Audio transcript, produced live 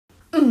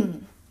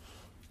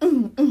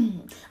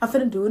I'm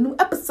finna do a new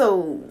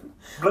episode.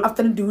 I'm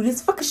finna do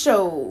this fucking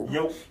show.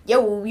 Yo.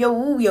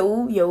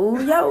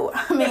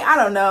 I mean, I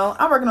don't know.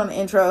 I'm working on the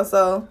intro,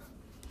 so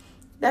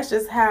that's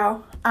just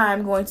how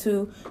I'm going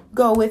to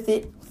go with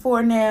it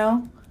for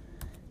now.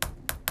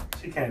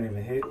 She can't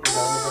even hit. It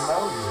don't even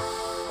know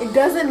you. It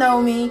doesn't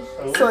know me,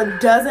 so it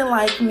doesn't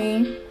like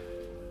me.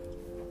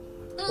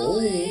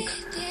 Ooh.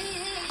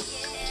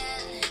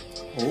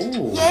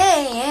 Ooh.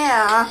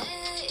 Yeah.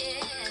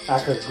 I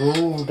could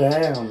groove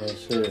down and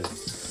shit.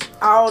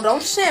 Oh,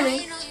 don't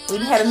shimmy.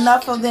 We've had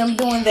enough of them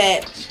doing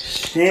that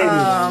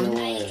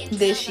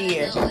this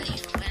year.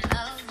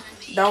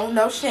 Don't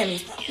no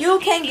shimmy. You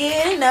can't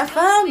get enough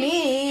of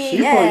me.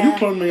 You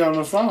put me on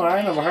the song. I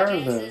ain't never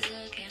heard this.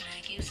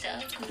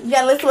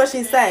 Yeah, listen to what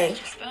she say.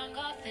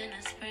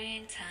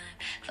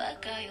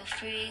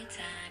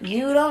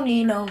 You don't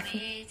need no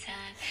free time.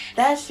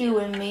 That's you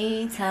and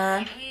me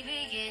time.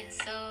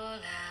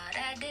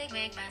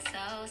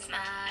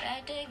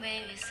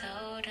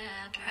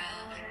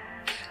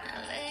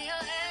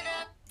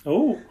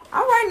 Ooh.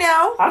 All right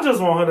now. I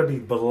just want her to be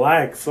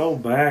black so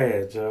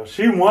bad, Joe.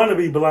 She want to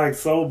be black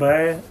so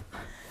bad.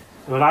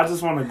 But I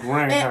just want to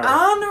grant her. In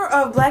honor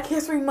of Black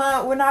History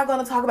Month, we're not going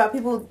to talk about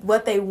people,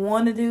 what they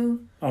want to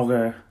do.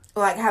 Okay.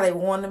 Like how they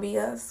want to be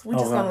us. We're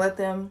just going to let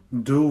them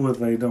do what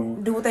they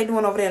doing. Do what they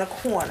doing over there in the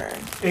corner.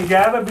 It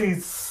got to be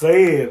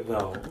said,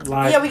 though.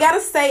 Like, yeah, we got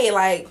to say it.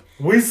 Like,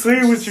 we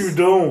see what you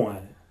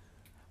doing.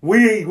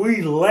 We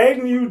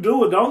letting you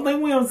do it. Don't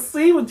think we don't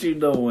see what you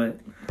doing.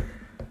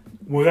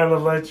 We're going to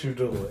let you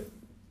do it.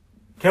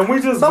 Can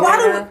we just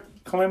grant her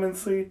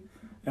clemency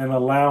and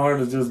allow her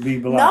to just be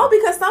black? No,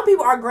 because some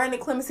people are granted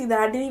clemency that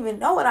I didn't even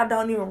know and I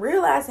don't even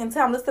realize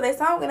until I'm listening to their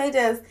song and they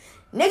just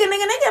nigga. And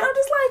I'm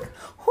just like,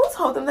 who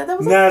told them that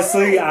was now, okay?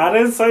 see, I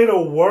didn't say the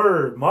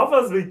word.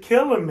 Motherfuckers be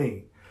killing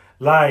me.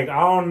 Like, I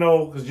don't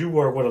know, because you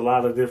work with a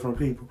lot of different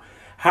people.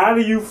 How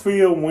do you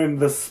feel when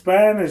the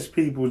Spanish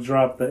people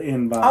drop the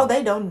N-bomb? Oh,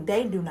 they don't.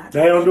 They do not.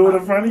 They don't do it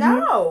in front of you?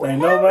 No. They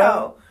know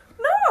about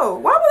it? No.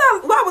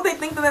 Why would they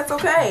think that that's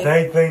okay?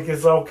 They think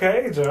it's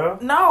okay, Joe.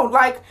 No,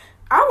 like,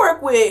 I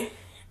work with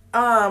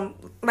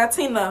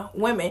Latina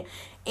women,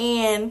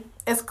 and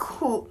as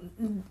close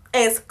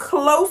as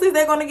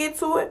they're gonna get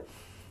to it,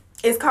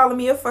 is calling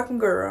me a fucking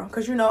girl.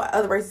 Because you know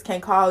other races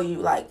can't call you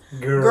like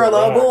girl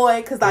or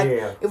boy. Because like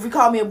if you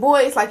call me a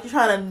boy, it's like you're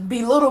trying to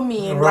belittle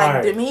me and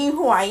like demean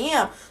who I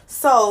am.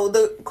 So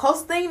the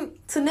closest thing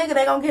to nigga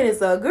they gonna get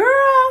is a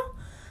girl.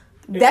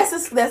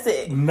 That's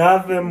it.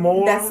 Nothing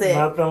more. That's it.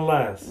 Nothing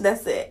less.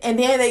 That's it. And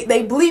then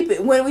they bleep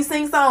it when we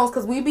sing songs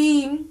because we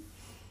be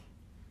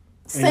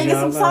singing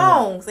some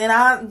songs in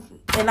our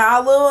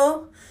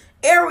little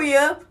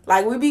area.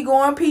 Like we be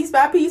going piece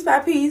by piece by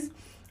piece.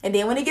 And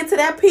then when they get to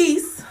that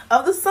piece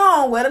of the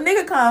song where the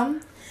nigga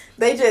come,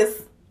 they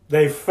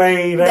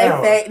fade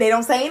out. They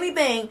don't say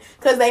anything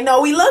because they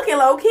know we looking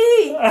low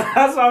key.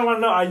 That's what I want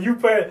to know. Are you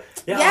paying?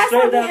 Yeah,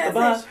 straight down the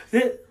bus.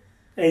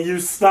 And you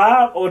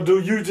stop, or do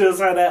you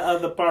just have that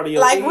other part of your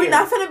like, ear? we're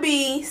not finna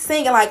be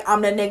singing like,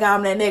 I'm that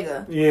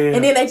nigga. Yeah.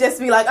 And then they just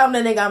be like, I'm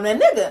that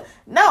nigga.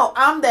 No,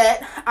 I'm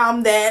that.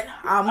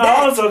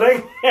 Oh, so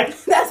they...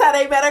 That's how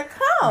they better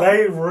come.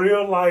 They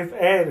real life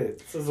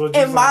addicts, is what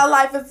you in my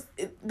life,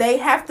 they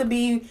have to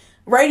be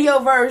radio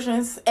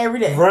versions every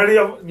day.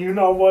 Radio, you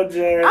know what,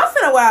 Jan? I'm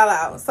finna Wild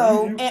Out.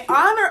 So, in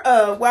honor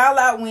of Wild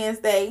Out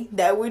Wednesday,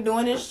 that we're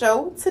doing this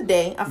show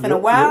today, I'm finna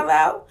Wild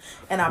Out.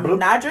 And I'm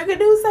not drinking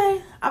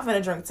Douce. I'm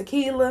finna drink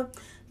tequila.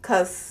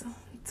 Because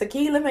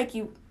tequila make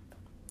you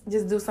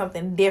just do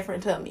something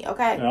different to me,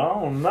 okay?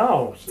 Oh,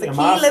 no. Tequila, am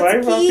I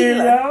safe up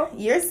here, y'all?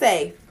 You're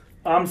safe.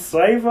 I'm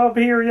safe up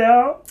here,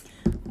 y'all?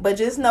 But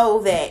just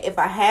know that if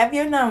I have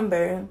your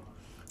number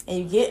and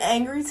you get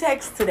angry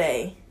text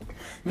today...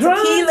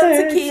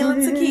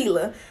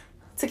 Tequila.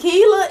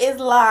 Tequila is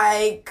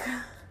like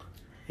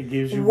it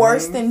gives you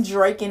worse than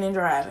drinking and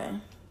driving.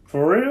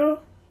 For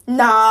real?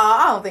 Nah,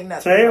 I don't think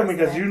that's. Tell me,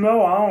 because you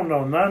know I don't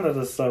know none of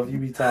the stuff you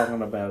be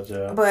talking about,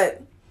 Joe.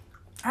 But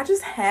I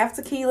just have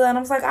tequila, and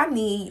I was like, I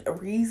need a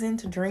reason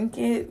to drink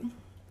it.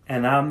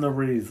 And I'm the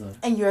reason.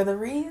 And you're the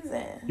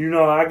reason. You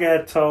know, I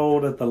got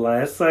told at the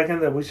last second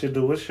that we should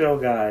do a show,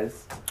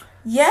 guys.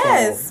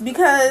 Yes, so,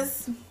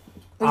 because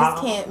we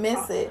just can't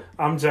miss it.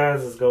 I'm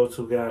Jazz's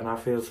go-to guy, and I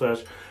feel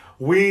special.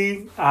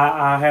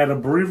 I had a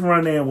brief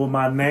run-in with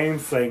my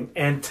namesake,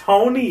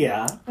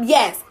 Antonia.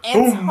 Yes,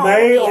 Antonia. Who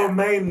may or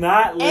may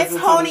not listen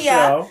to the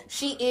show.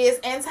 She is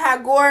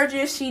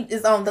anti-gorgeous. She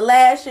is on the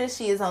lashes.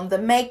 She is on the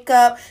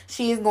makeup.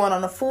 She is going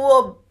on a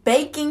full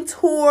baking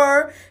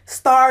tour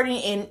starting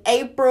in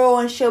April,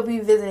 and she'll be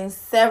visiting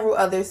several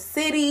other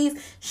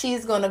cities.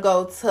 She's going to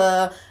go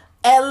to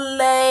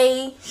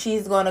LA.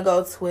 She's going to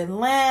go to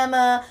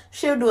Atlanta.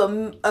 She'll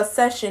do a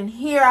session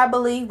here, I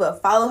believe,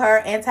 but follow her,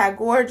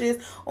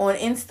 Anti-Gorgeous, on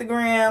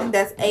Instagram.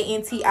 That's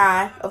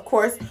ANTI, of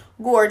course,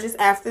 gorgeous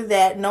after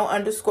that. No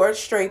underscore,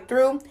 straight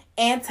through.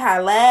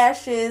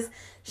 Anti-Lashes.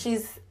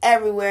 She's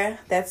everywhere.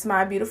 That's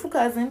my beautiful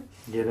cousin.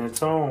 Get in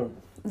tune.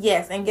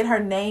 Yes, and get her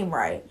name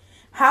right.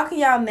 How can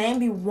y'all name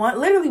be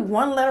literally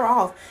one letter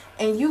off,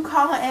 and you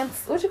call her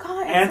what you call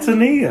her?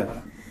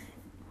 Antonia.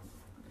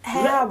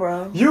 How,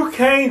 bro? You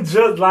can't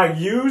just like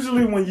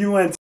usually when you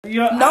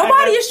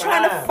nobody is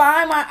trying to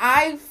find my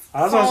iPhone.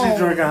 I thought she's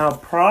drinking her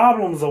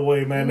problems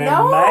away, man.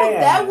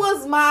 That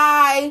was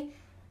my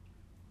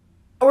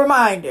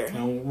reminder.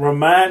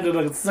 Reminder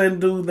to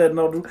send dude that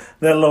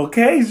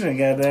location.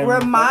 Goddamn.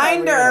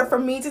 Reminder for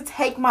me to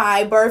take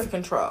my birth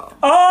control.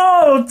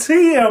 Oh,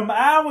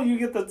 TMI when you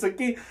get the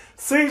tequila.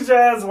 See,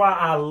 Jazz, why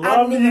I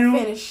love you.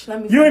 Let me finish.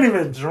 You ain't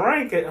even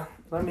drink it.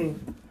 Let me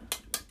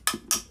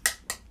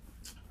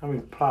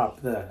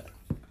pop that.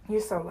 You're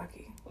so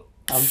lucky.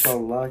 I'm so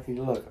lucky.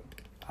 Look,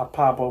 I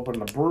pop open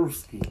the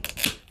brewski.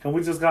 Can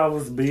we just call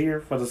this beer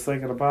for the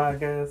sake of the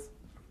podcast?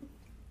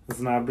 It's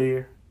not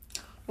beer.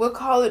 We'll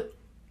call it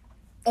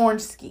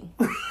Orange Ski.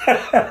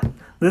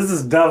 This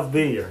is Duff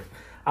beer.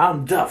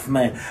 I'm Duff,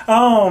 man.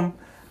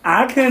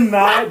 I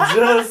cannot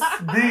just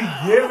be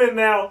giving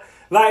out.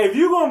 Like, if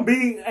you're going to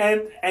be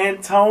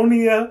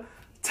Antonia,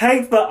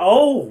 take the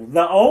O.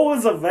 The O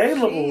is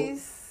available.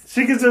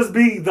 She could just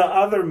be the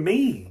other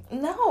me.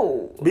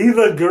 No. Be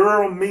the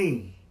girl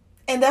me.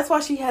 And that's why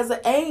she has an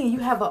A and you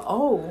have an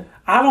O.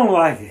 I don't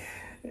like it.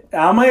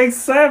 I'm going to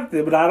accept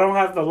it, but I don't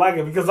have to like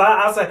it. Because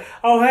I say,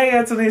 oh, hey,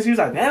 Antonia. She's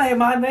like, that ain't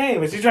my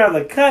name. And she tried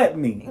to cut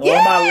me. Yes.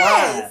 On my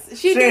life.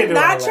 She did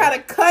not try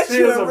to cut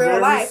you in real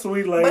life.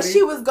 Sweet lady. But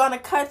she was going to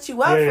cut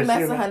you up for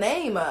messing her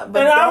name up.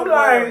 But and don't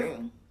worry.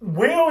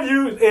 We don't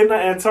use in the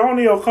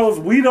Antonio Coast.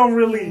 We don't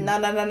really no.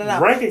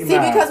 recognize. See,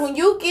 because when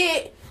you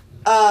get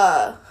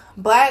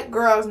black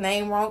girl's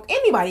name wrong,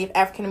 anybody of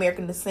African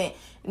American descent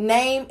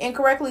name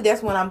incorrectly,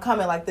 that's when I'm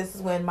coming. Like, this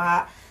is when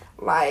my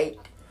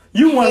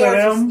you one of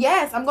them.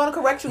 Yes, I'm going to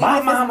correct you. My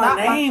mama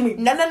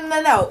name.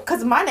 No.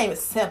 Because my name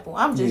is simple.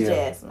 I'm just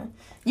Jasmine.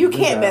 You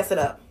can't mess it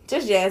up.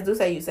 Just Jazz. Do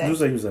say you say. Do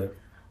say you say.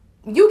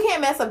 You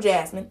can't mess up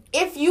Jasmine.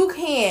 If you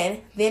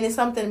can, then it's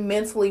something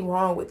mentally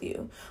wrong with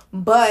you.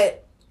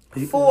 But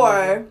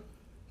for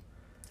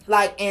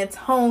like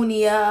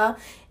Antonia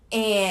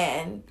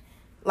and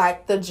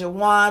like the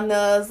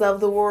Joannas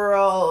of the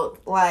world,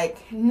 like,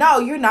 no,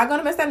 you're not going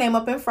to mess their name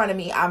up in front of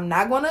me. I'm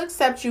not going to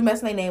accept you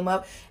messing their name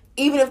up,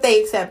 even if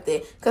they accept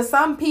it. Because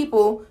some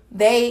people,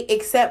 they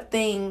accept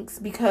things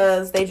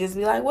because they just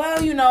be like,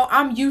 well, you know,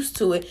 I'm used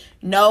to it.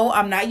 No,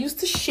 I'm not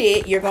used to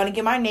shit. You're going to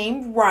get my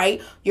name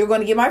right. You're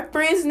going to get my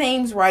friends'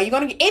 names right. You're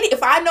going to get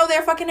if I know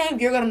their fucking name,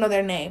 you're going to know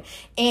their name.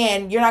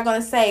 And you're not going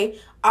to say,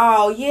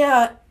 oh,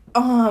 yeah,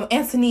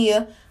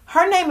 Antonia,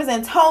 her name is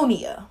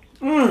Antonia.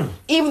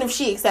 Even if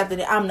she accepted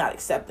it, I'm not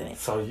accepting it.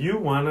 So you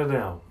one of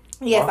them.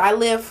 Yes, I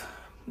live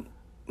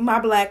my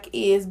black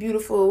is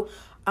beautiful.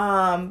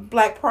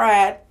 Black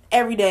pride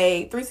every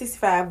day,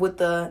 365 with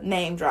the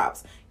name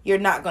drops. You're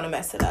not going to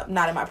mess it up.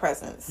 Not in my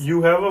presence.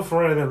 You have a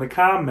friend in the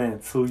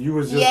comments who you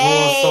was just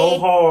going so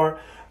hard.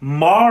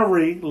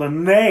 Mari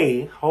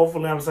Lene,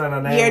 hopefully I'm saying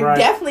her name right. You're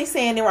definitely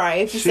saying it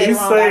right. If you said it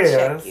wrong,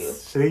 I'll check you.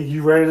 See,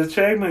 you ready to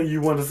check me?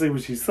 You want to see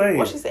what she said?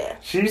 What she said?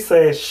 She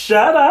said,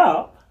 shut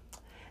up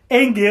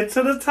and get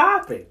to the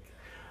topic.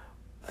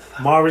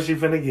 Mari, she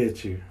finna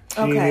get you. She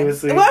okay.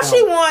 Well,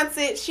 she wants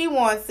it. She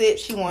wants it.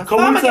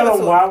 Can we tell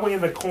her why we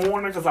in the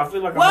corner? Because I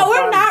feel like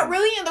we're not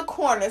really in the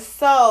corner.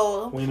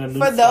 So we're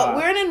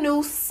in a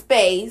new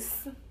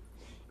space.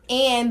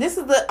 And this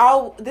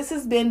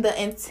has been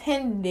the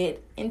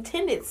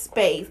intended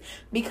space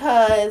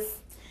because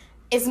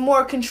it's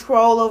more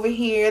control over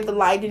here. The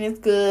lighting is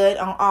good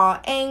on all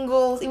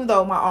angles, even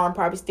though my arm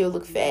probably still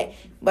look fat.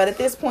 But at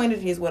this point,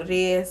 it is what it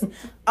is.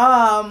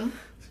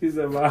 She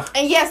said, "Wow."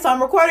 And yes, so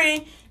I'm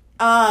recording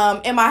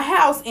in my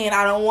house, and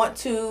I don't want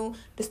to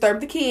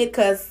disturb the kid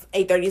because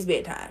 8:30 is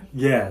bedtime.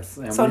 Yes,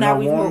 and so we now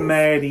don't we want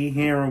Maddie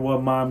hearing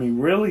what mommy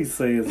really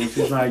says, and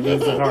she's not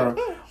using her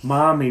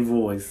mommy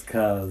voice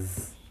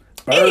because.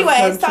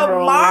 Anyway,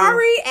 so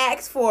Mari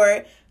asked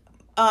for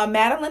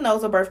Madeline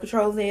knows what birth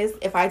control is.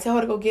 If I tell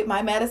her to go get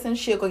my medicine,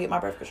 she'll go get my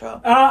birth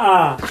control.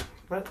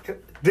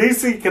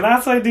 DC, can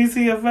I say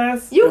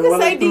DCFS? You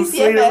can say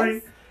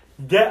DCFS.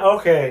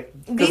 Okay.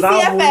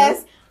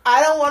 DCFS.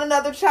 I don't want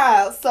another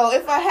child. So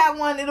if I have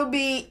one, it'll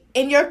be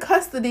in your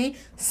custody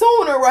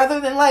sooner rather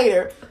than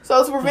later.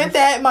 So to prevent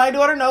that, my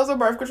daughter knows what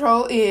birth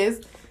control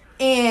is.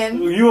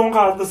 And you don't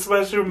call it the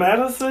special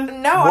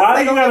medicine? No,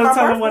 why do you gotta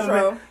tell her what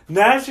it is?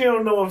 Now she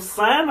don't know if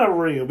Santa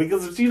real.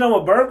 Because if she know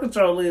what birth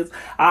control is,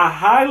 I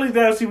highly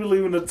doubt she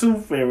believe in the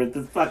tooth fairy at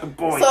this fucking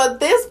point. So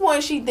at this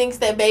point, she thinks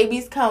that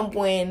babies come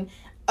when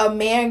a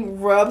man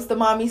rubs the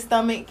mommy's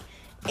stomach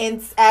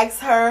and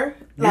asks her,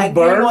 like, do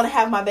you want to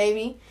have my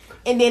baby?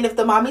 And then if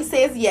the mommy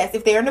says yes,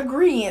 if they're in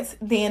agreement,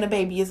 then a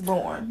baby is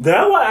born.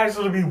 That would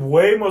actually be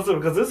way more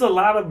simple because there's a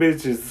lot of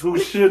bitches who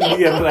shouldn't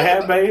be able to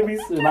have babies,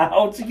 and I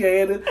hope she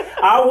can.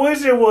 I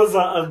wish it was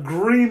an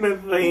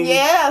agreement thing.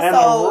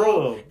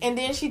 Yeah, and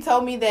then she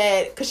told me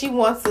that because she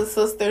wants a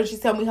sister, and she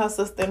told me her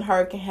sister and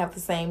her can have the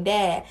same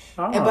dad.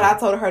 But I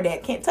told her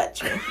dad can't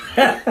touch me. So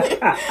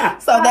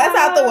that's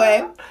out the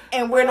way,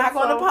 and we're not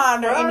going to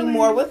ponder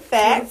anymore with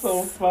that. That's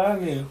so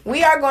funny.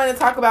 We are going to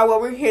talk about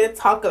what we're here to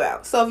talk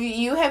about. So if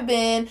you have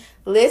been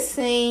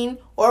listening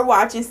or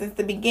watching since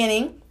the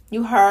beginning,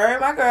 you heard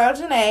my girl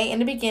Janae in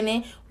the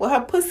beginning with her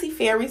Pussy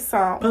Fairy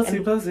song.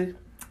 Pussy.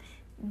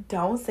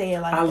 Don't say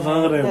it like that. I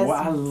love it. That's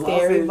I love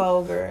very it.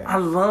 vulgar. I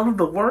love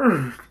the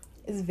word.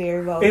 It's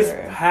very vulgar.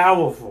 It's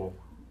powerful.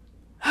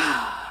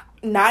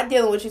 Not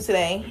dealing with you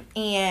today.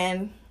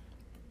 And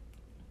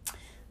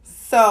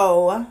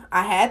so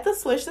I had to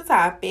switch the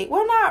topic.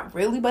 Well, not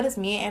really, but it's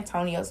me and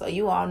Antonio, so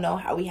you all know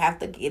how we have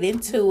to get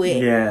into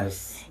it.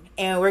 Yes.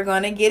 And we're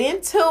going to get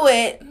into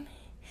it.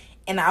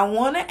 And I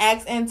want to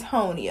ask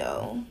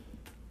Antonio.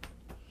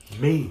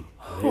 Me.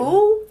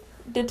 Who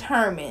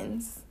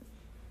determines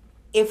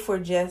if we're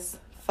just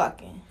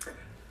fucking?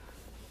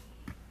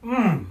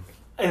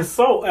 It's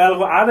so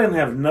eloquent. I didn't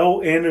have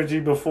no energy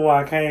before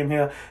I came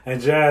here,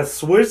 and Jazz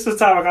switched the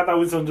topic. I thought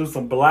we was gonna do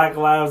some Black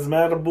Lives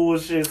Matter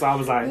bullshit, so I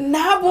was like,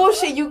 "Nah,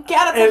 bullshit. You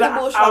gotta take the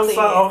bullshit." I was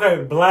like,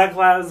 "Okay, Black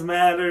Lives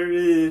Matter."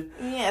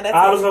 Yeah, that's.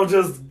 I was gonna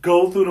just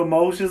go through the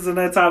motions in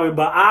that topic,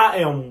 but I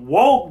am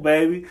woke,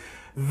 baby.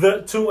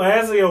 To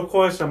answer your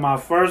question, my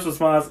first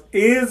response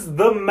is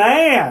the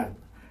man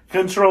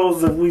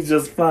controls if we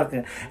just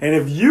fucking. And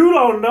if you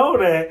don't know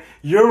that,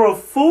 you're a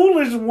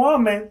foolish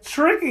woman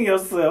tricking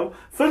yourself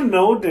for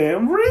no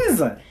damn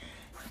reason.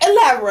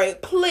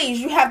 Elaborate, please.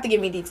 You have to give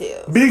me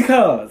details.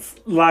 Because,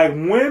 like,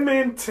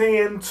 women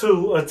tend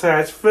to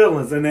attach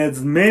feelings. And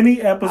as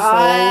many episodes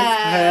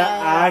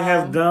I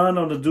have done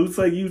on the Do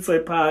Say You Say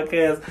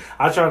podcast,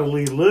 I try to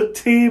leave little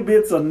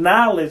tidbits of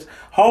knowledge,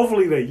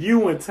 hopefully that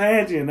you and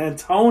Tangi and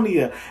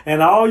Antonia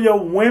and all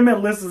your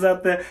women listeners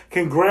out there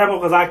can grab it.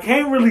 Because I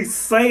can't really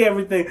say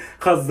everything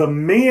because the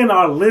men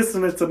are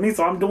listening to me.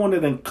 So I'm doing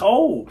it in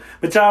code.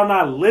 But y'all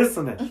not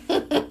listening.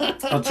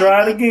 I'll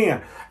try it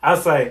again. I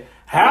say,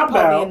 how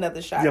about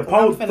another shot, you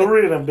post 3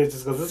 of them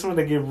bitches because this is when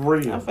they get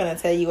real. I'm finna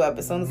tell you up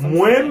as soon as I'm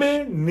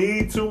Women finished.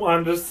 need to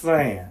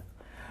understand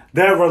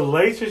that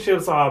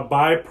relationships are a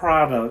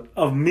byproduct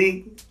of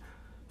me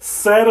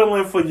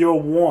settling for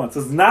your wants.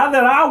 It's not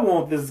that I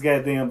want this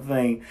goddamn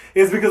thing.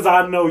 It's because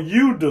I know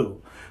you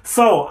do.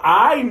 So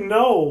I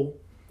know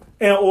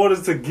in order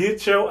to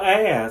get your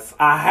ass,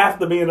 I have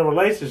to be in a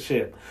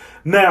relationship.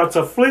 Now,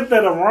 to flip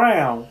that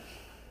around,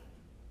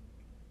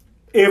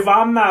 if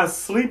I'm not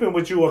sleeping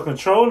with you or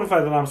controlling the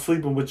fact that I'm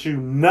sleeping with you,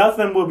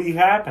 nothing will be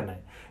happening.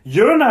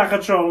 You're not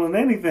controlling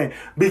anything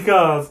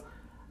because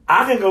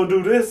I can go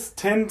do this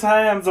 10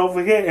 times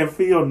over here and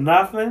feel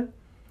nothing,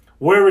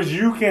 whereas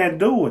you can't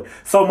do it.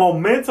 So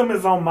momentum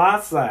is on my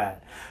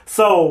side.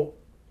 So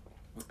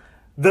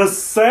the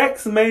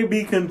sex may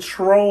be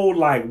controlled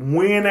like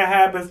when it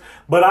happens,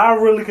 but I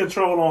really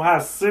control on how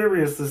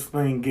serious this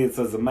thing gets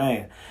as a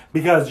man.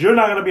 Because you're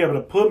not going to be able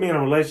to put me in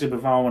a relationship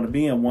if I don't want to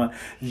be in one.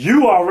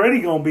 You already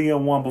going to be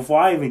in one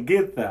before I even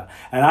get there.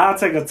 And I'll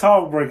take a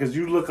talk break because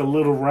you look a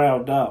little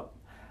riled up.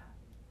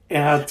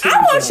 And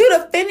I want you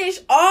to finish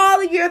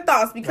all of your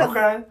thoughts because...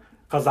 Okay.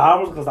 Because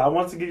I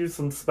want to give you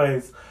some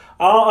space.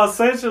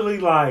 Essentially,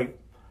 like,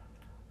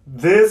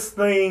 this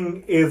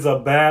thing is a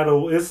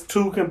battle. It's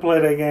two can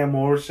play that game,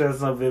 Morris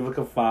Chestnut,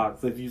 Vivica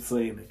Fox, if you've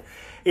seen it.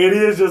 It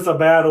is just a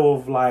battle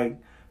of, like,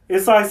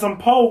 it's like some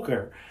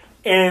poker.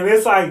 And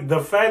it's like the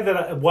fact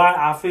that why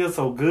I feel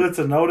so good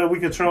to know that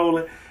we control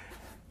it.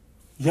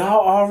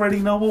 Y'all already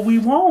know what we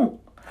want.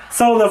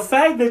 So the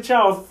fact that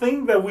y'all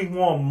think that we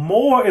want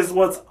more is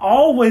what's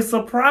always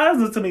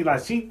surprising to me.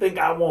 Like, she think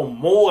I want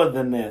more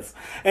than this.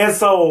 And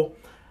so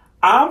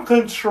I'm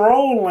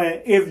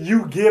controlling if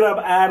you get up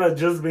out of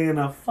just being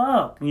a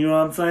fuck. You know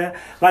what I'm saying?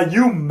 Like,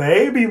 you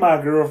may be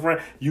my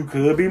girlfriend. You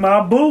could be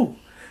my boo.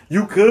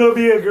 You could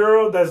be a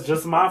girl that's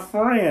just my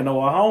friend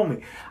or a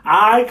homie.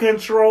 I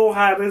control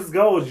how this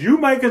goes. You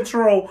may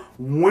control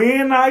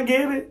when I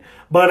get it,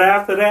 but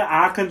after that,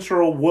 I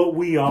control what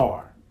we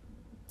are.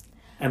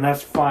 And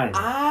that's fine.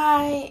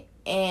 I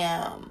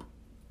am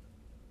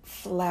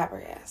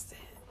flabbergasted.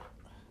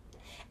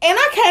 And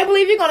I can't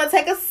believe you're going to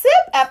take a sip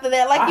after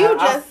that. Like,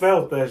 I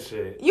felt that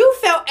shit. You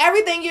felt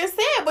everything you're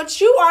saying,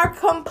 but you are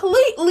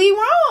completely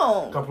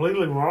wrong.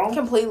 Completely wrong?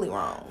 Completely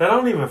wrong. That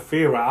don't even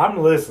feel right. I'm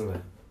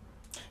listening.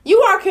 You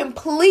are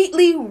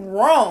completely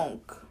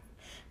wrong.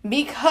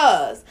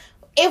 Because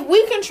if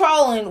we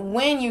controlling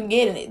when you're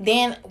getting it,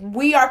 then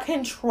we are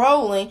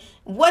controlling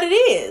what it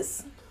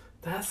is.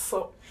 That's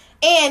so...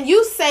 And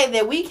you say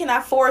that we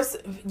cannot force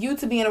you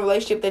to be in a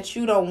relationship that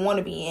you don't want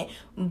to be in.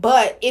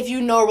 But if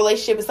you know a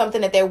relationship is something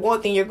that they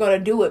want, then you're going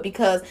to do it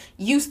because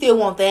you still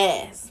want the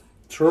ass.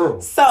 True.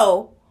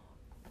 So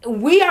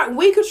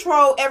we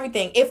control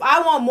everything. If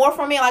I want more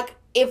from me, like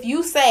if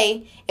you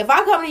say, if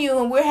I come to you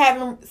and we're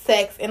having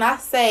sex and I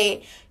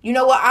say, you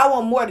know what, I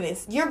want more than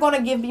this, you're going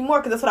to give me more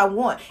because that's what I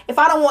want. If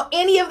I don't want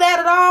any of that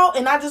at all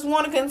and I just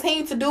want to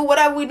continue to do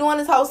whatever we do in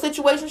this whole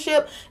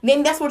situationship,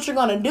 then that's what you're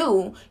going to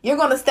do. You're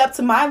going to step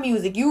to my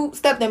music. You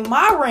stepped in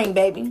my ring,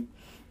 baby.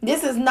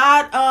 This is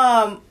not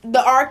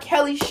the R.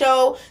 Kelly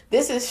show.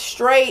 This is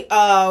straight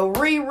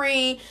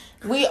Riri.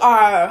 We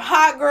are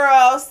hot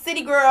girls,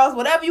 city girls,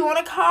 whatever you want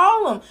to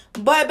call them.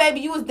 But, baby,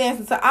 you was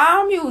dancing to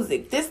our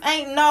music. This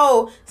ain't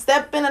no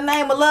step in the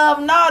name of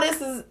love. No, this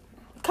is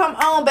Come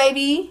on,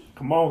 baby.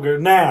 Come on, girl.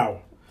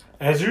 Now,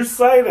 as you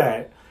say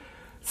that,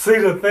 see,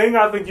 the thing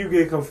I think you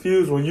get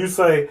confused when you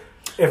say...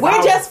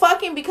 We're just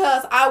fucking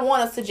because I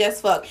want us to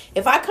just fuck.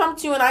 If I come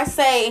to you and I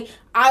say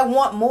I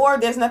want more,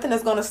 there's nothing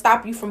that's going to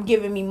stop you from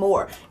giving me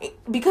more.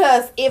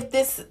 Because if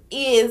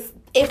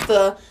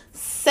the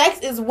sex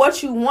is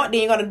what you want,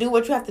 then you're going to do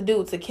what you have to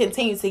do to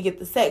continue to get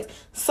the sex.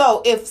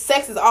 So if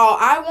sex is all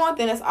I want,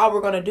 then that's all we're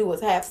going to do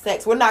is have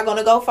sex. We're not going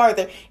to go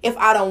further if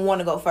I don't want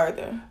to go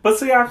further. But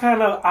see, I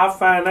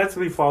find that to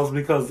be false,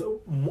 because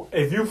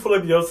if you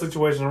flip your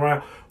situation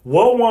around,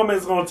 what woman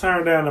is going to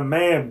turn down a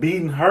man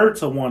beating her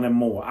to wanting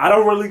more? I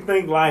don't really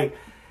think like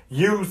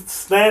you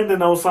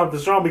standing on something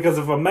strong, because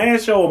if a man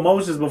show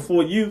emotions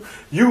before you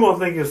going to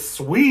think it's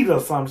sweet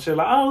or some shit.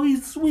 Like, oh,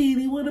 he's sweet.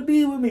 He want to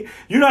be with me.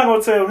 You're not going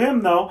to tell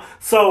him no.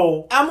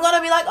 So I'm going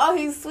to be like, oh,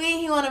 he's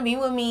sweet. He want to be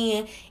with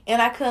me.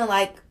 And I couldn't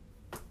like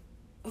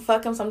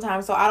fuck him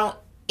sometimes. So I don't.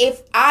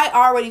 If I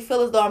already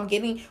feel as though I'm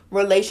getting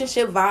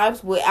relationship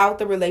vibes without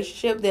the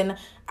relationship, then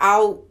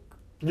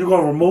you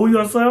gonna remove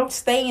yourself?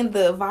 Stay in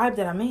the vibe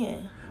that I'm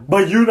in.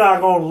 But you're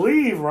not gonna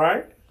leave,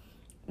 right?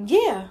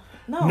 Yeah.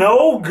 No.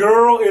 No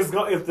girl is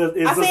gonna.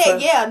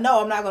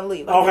 No, I'm not gonna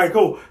leave. Okay,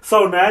 cool.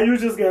 So now you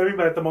just gave me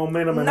back the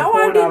momentum and the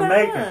point I'm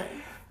making.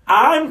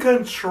 I'm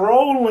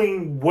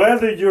controlling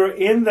whether you're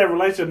in that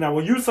relationship. Now,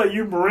 when you say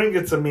you bring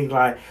it to me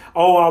like,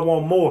 oh, I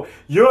want more,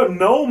 you're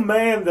no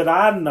man that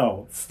I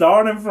know,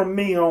 starting from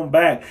me on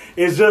back.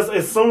 It's just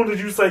as soon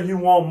as you say you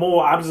want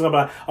more, I'm just going to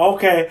be like,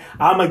 okay,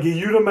 I'm going to give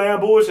you the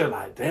man bullshit.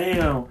 Like,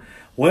 damn,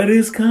 where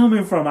this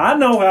coming from? I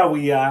know how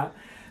we are.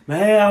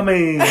 Man, I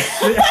mean,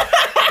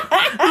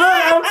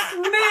 I'm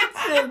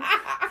snitching.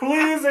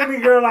 Please, any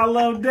girl I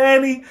love,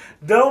 Danny,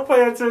 don't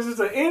pay attention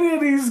to any of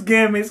these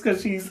gimmicks,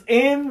 because she's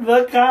in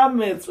the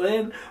comments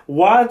and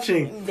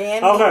watching.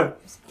 Danny, okay,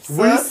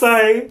 we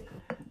say,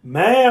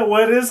 man,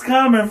 where this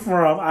coming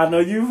from? I know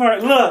you've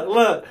heard.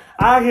 Look,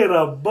 I hit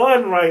a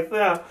button right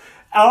there.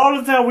 All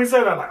the time we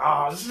say that, like,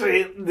 oh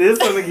shit, this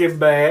gonna get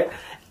bad.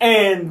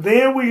 And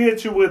then we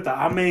hit you with the,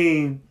 I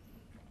mean,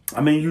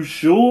 you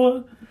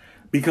sure?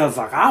 Because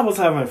like I was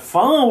having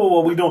fun with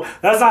what we doing.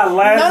 That's our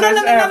last.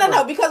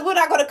 No. Because we're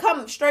not gonna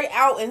come straight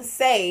out and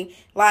say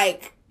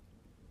like,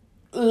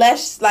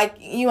 let's like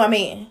you. I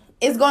mean,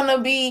 it's gonna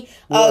be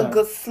a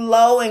good,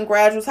 slow and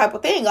gradual type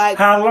of thing. Like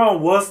how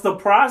long? What's the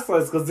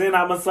process? Because then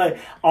I'm gonna say,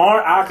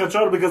 aren't I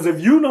controlling? Because if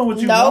you know what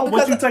you want,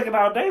 what you taking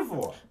all day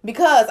for?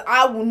 Because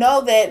I know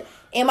that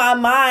in my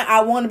mind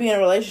I want to be in a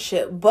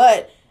relationship,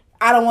 but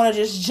I don't want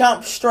to just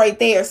jump straight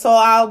there. So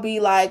I'll be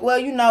like, well,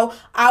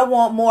 I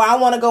want more. I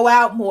want to go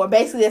out more.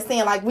 Basically, they're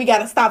saying, like, we got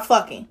to stop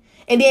fucking.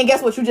 And then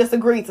guess what? You just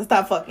agreed to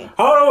stop fucking.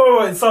 Hold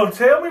on, wait. So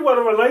tell me what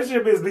a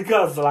relationship is,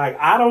 because, like,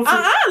 I don't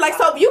see... Like,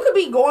 so you could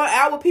be going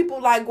out with people,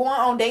 like, going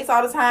on dates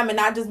all the time and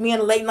not just being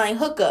a late-night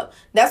hookup.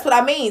 That's what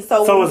I mean.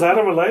 So is that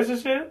a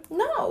relationship?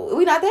 No,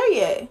 we're not there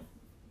yet.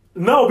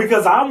 No,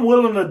 because I'm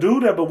willing to do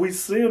that, but we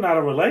still not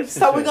a relationship.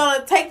 So we're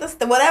going to take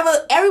whatever,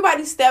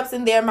 everybody's steps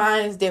in their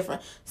mind is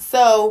different.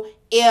 So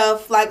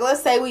if, like,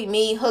 let's say we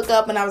meet, hook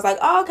up, and I was like,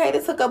 oh, okay,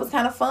 this hookup was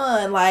kind of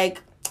fun.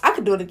 Like, I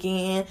could do it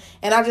again.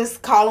 And I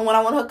just call him when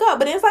I want to hook up.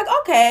 But then it's like,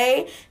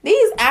 okay,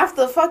 these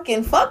after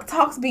fucking fuck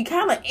talks be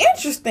kind of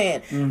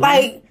interesting. Mm-hmm.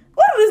 Like,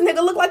 what does this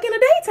nigga look like in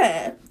the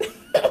daytime?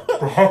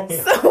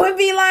 So it'd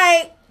be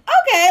like,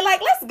 okay,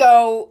 like, let's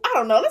go, I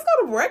don't know, let's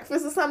go to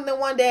breakfast or something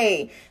one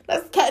day.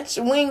 Let's catch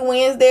Wing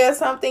Wednesday or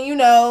something,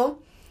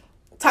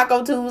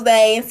 Taco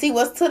Tuesday, and see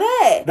what's to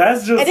that.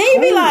 That's just And then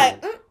cool. You be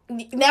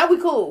like, now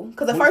we cool.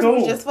 Because the first one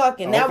was just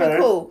fucking. Now we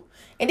cool.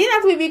 And then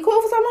after we be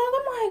cool for so long,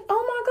 I'm like,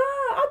 oh my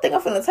God, I think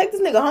I'm finna take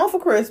this nigga home for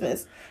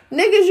Christmas.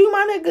 Niggas, you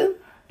my nigga.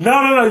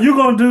 No, you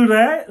gonna do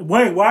that?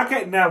 Wait, why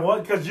can't, now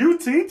what? Because you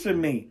teaching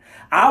me.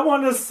 I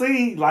want to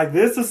see, like,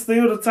 this is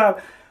still the time.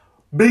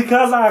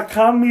 Because I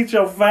come meet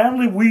your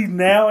family, we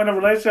now in a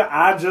relationship.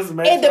 I just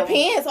met. It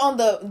depends on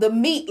the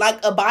meet,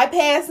 like a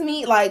bypass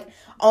meet, like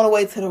on the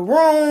way to the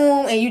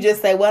room, and you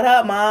just say, "What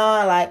up,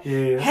 mom?" Like,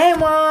 "Hey,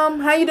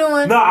 mom, how you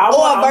doing?" No,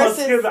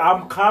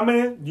 I'm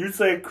coming. You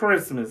say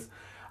Christmas.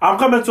 I'm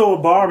coming to a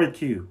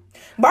barbecue.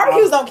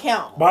 Barbecues don't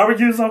count.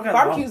 Barbecues don't count.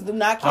 Barbecues do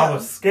not count. I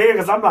was scared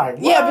because I'm like,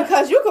 what? Yeah,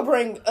 because you could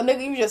bring a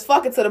nigga you just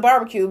fucking to the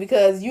barbecue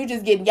because y'all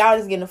just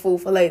getting the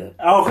food for later.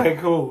 Okay,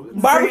 cool.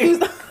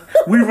 Barbecues.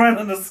 We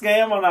running a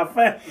scam on our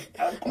family.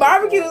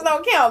 Barbecues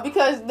don't count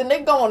because the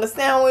nigga go on a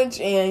sandwich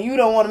and you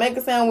don't want to make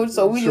a sandwich,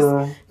 so we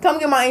just come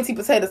get my auntie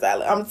potato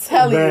salad. I'm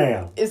telling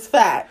you, it's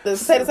fat. The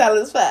potato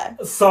salad is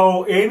fat.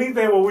 So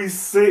anything where we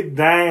sit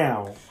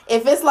down.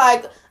 If it's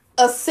like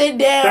a sit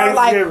down,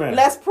 like,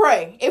 let's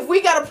pray. If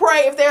we gotta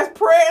pray, if there's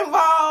prayer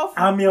involved,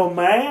 I'm your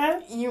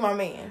man. You my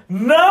man.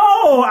 No,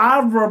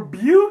 I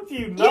rebuke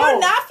you. No. You're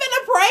not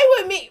finna pray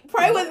with me.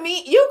 Pray with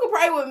me. You can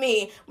pray with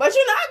me, but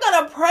you're not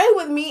gonna pray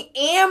with me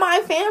and my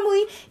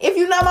family if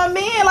you're not my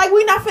man. Like,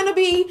 we not finna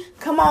be.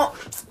 Come on,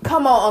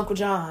 Uncle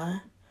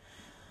John.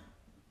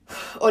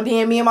 Or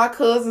then me and my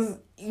cousins.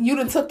 You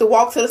done took the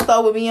walk to the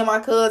store with me and my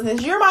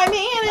cousins. You're my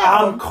man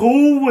now. I'm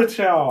cool with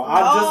y'all.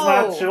 I'm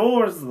just not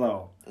yours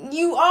though.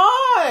 You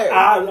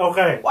are.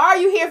 Okay. Why are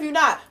you here if you're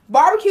not?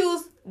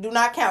 Barbecues do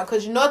not count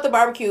because you know at the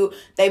barbecue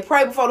they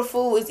pray before the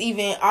food is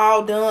even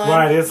all done.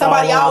 Right.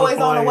 Somebody always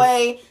on the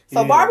way.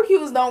 So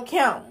barbecues don't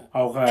count.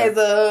 Okay. As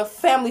a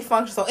family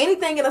function. So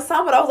anything in the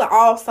summer, those are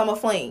all summer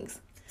flings.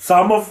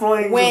 Summer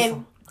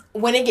flings.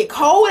 When it get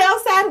cold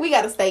outside, we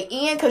got to stay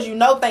in because you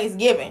know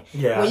Thanksgiving.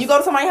 Yeah. When you go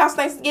to somebody's house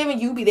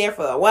Thanksgiving, you be there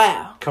for a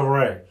while.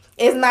 Correct.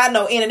 It's not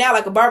no in and out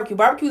like a barbecue.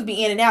 Barbecues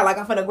be in and out. Like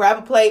I'm finna grab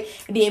a plate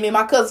and then me and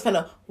my cousin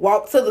finna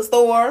walk to the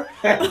store.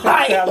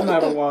 Like, I'm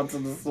not a walk to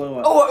the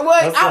store. Or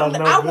what?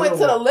 I went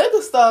to the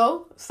liquor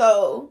store.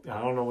 So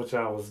I don't know what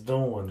y'all was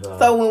doing though.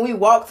 So when we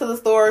walk to the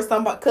store,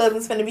 some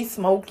cousins finna be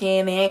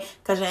smoking and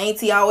cause your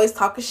auntie always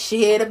talking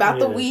shit about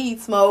the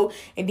weed smoke.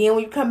 And then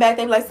when you come back,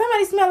 they be like,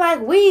 somebody smell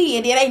like weed,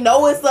 and then they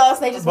know it's us.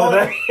 They just want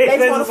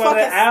to fucking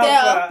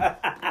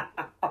step.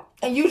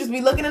 And you just be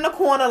looking in the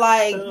corner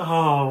like,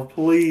 oh,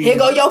 please. Here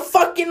go your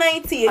fucking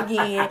auntie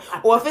again.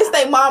 Or if it's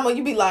their mama,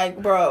 you be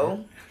like,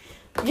 bro,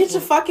 get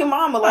your fucking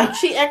mama. Like,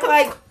 she act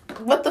like,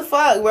 what the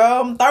fuck,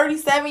 bro? I'm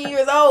 37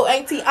 years old.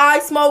 Auntie, I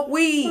smoke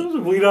weed.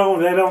 They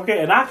don't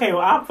care. And I'm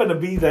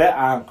finna be that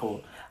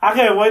uncle. I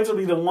can't wait to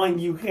be the one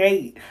you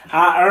hate.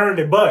 I earned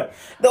it, but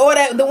the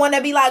one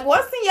that be like,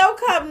 "What's in your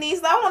cup,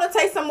 niece? I want to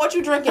taste some what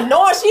you drinking."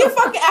 No, she a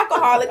fucking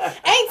alcoholic.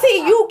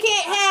 Auntie, you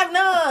can't have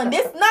none.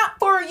 This not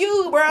for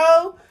you,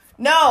 bro.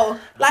 No,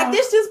 like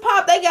this just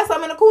popped. They got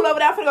something in the cooler over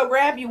there. I'm finna go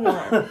grab you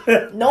one.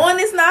 Knowing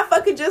it's not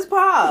fucking just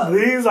pop.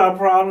 These are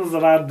problems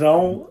that I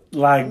don't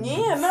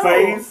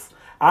face.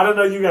 I don't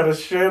know. You gotta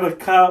share the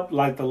cup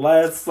like the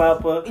Last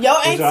Supper. Your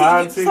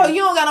auntie. So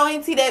you don't got no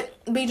auntie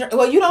that be drink.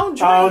 Well, you don't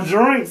drink. I don't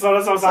drink, so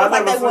that's what I'm saying. So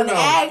it's like they wouldn't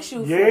ask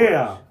you.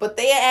 Yeah, but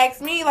they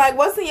ask me like,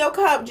 "What's in your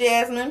cup,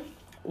 Jasmine?"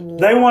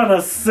 They want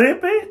to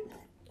sip it.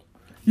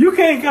 You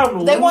can't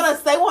come. They want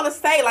to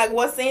say like,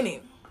 "What's in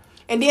it?"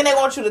 And then they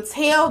want you to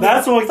tell them.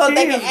 That's what so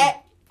they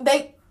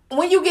can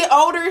when you get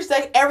older, it's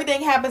like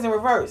everything happens in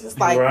reverse. It's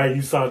like right,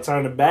 you start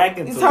turning back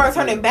into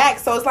turning back.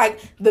 So it's like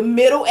the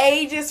middle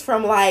ages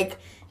from like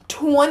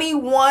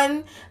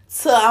 21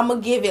 to I'm gonna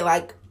give it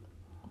like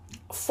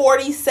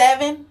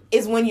 47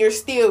 is when you're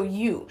still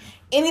you.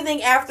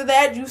 Anything after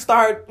that, you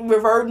start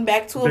reverting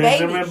back to a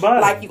baby.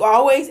 Like you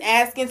always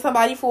asking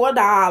somebody for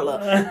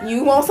 $1.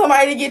 You want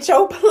somebody to get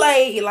your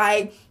plate.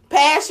 Like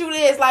pass you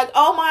this. Like,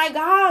 oh my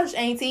gosh,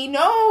 auntie,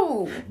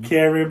 no.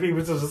 Carrying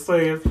people to the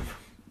stairs.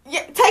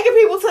 Yeah, taking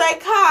people to that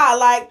car.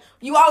 Like,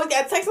 you always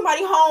got to take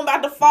somebody home by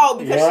default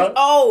because she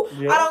old.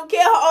 I don't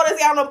care her old ass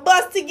get on the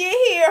bus to get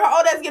here. Her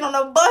old ass get on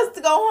the bus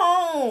to go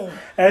home.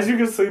 As you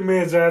can see, me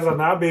and Jazz are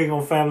not big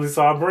on family,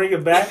 so I bring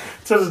it back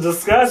to the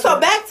discussion. So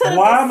back to the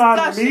why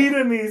discussion. am I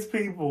meeting these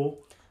people?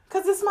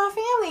 Because it's my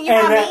family.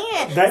 You're my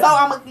man.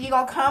 So you're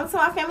going to come to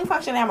my family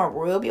function and I'm going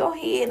to rub your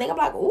head. And they're going to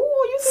be like, ooh,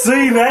 you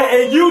see that?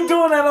 And you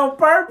doing that on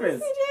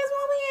purpose. See Jazz,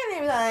 my man.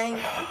 And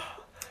like...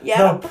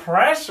 Yeah. The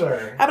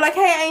pressure. I be like,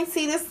 hey, I ain't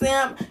see this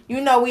simp.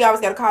 You know, we always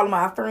got to call him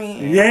my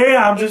friend.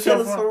 Yeah, I'm just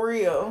your friend. For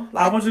real.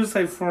 Like, I want you to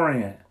say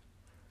friend.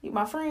 You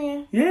my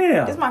friend?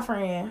 Yeah. This my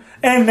friend.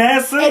 And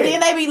that's it. And then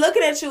they be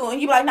looking at you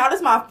and you be like, no,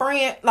 this my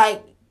friend.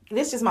 Like,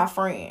 this is my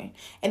friend.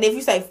 And if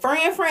you say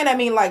friend, I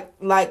mean like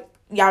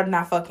y'all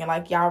not fucking.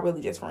 Like, y'all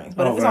really just friends.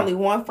 But if it's only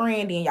one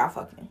friend, then y'all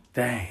fucking.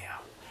 Damn.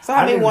 So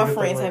how many one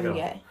friends have you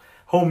got?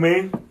 Who,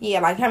 me? Yeah,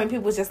 like how many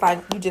people is just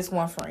like, you just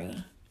one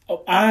friend?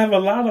 I have a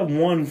lot of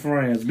one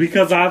friends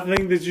because I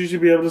think that you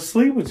should be able to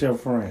sleep with your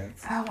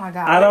friends. Oh my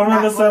God. I don't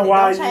understand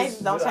why. Don't change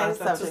the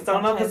subject. I just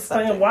don't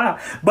understand why.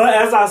 But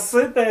as I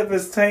sit there at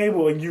this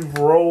table and you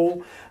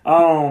roll,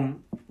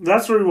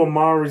 that's really what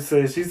Mari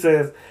says. She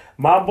says,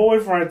 my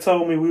boyfriend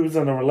told me we was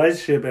in a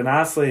relationship and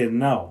I said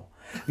no.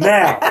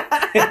 Now,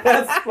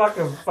 that's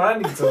fucking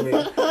funny to me.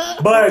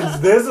 But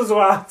this is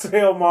why I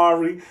tell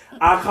Mari,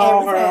 I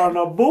call her on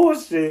the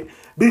bullshit.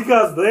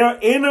 Because they're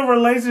in a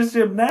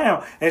relationship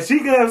now. And she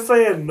could have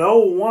said no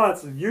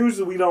once.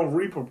 Usually we don't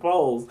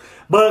repropose.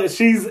 But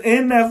she's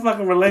in that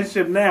fucking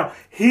relationship now.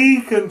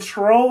 He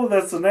controlled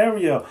that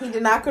scenario. He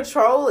did not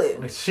control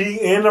it. She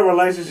in a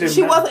relationship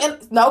She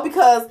wasn't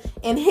because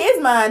in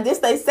his mind, this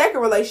their second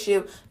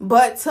relationship.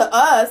 But to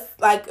us,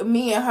 like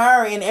me and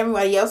her and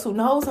everybody else who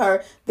knows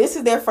her, this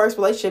is their first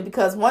relationship.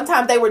 Because one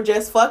time they were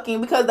just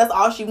fucking because that's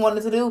all she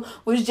wanted to do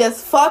was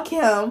just fuck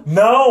him.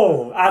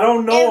 No, I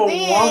don't know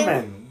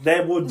woman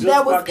that will just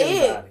fuck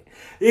anybody.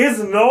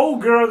 There's no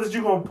girl that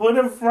you're going to put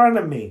in front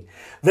of me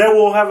that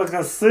will have a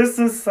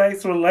consistent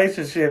sex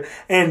relationship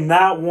and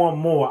not want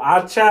more.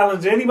 I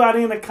challenge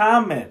anybody in the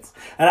comments.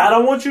 And I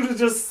don't want you to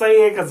just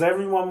say it because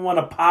everyone want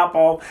to pop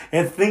off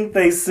and think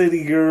they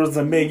city girls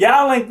and men.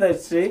 Y'all ain't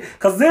that shit.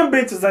 Because them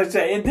bitches ain't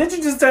shit. And did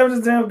you just tell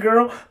this damn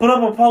girl put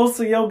up a post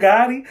to Yo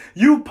Gotti?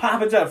 You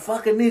popping that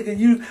fucking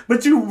nigga.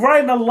 But you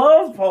writing a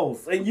love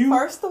post. And you...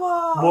 First of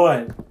all...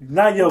 What?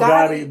 Not Yo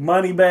Gotti.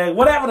 Money bag.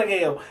 Whatever the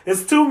hell.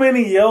 It's too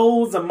many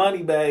Yos and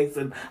money bags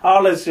and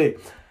all that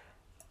shit.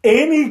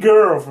 Any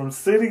girl from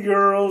City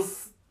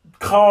Girls,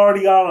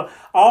 Cardi,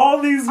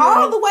 all these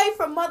all the way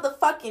from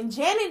motherfucking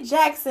Janet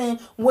Jackson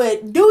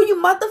with Do You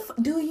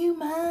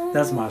Mind?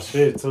 That's my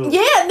shit too.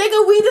 Yeah,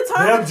 nigga, we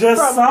determined. They're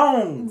just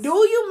songs. Do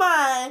You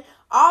Mind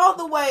all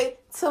the way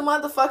to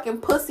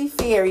motherfucking Pussy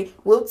Fairy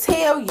will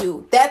tell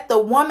you that the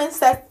woman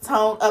sets the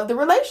tone of the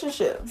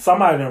relationship.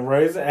 Somebody done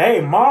raised it.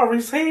 Hey,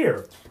 Mari's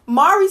here.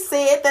 Mari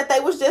said that they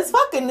was just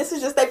fucking. This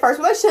is just their first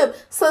relationship.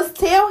 So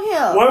tell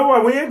him.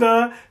 Wait, we ain't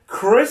done.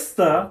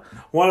 Krista,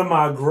 one of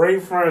my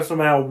great friends from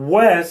out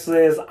west,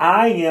 says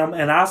I am,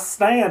 and I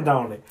stand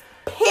on it.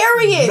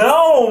 Period.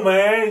 No,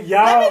 man,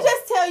 y'all. Let me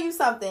just tell you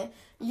something.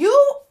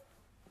 You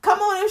come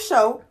on this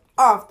show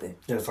often.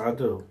 Yes, I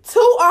do.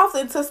 Too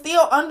often to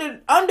still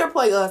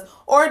underplay us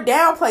or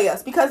downplay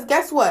us. Because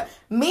guess what?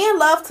 Men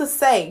love to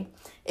say,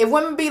 if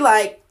women be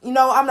like, you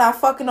know, I'm not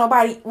fucking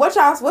nobody. What's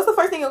the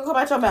first thing that come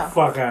out your mouth?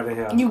 Fuck out of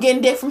here. You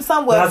getting dick from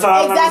somewhere. That's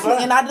all exactly.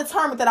 And I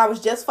determined that I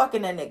was just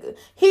fucking that nigga.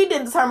 He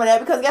didn't determine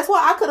that because guess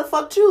what? I could have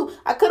fucked you.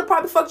 I could have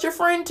probably fucked your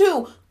friend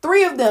too.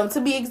 3 of them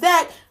to be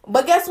exact.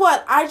 But guess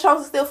what? I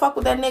chose to still fuck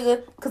with that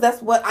nigga because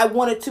that's what I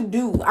wanted to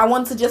do. I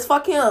wanted to just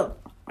fuck him.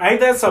 Ain't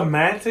that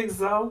semantics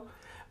though?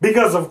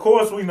 Because, of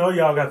course, we know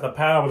y'all got the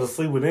power to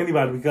sleep with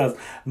anybody because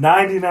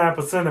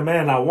 99% of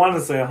men, I want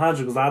to say 100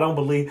 because I don't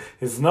believe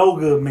there's no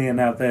good men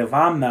out there if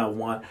I'm not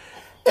one.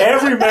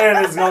 Every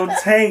man is going to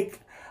take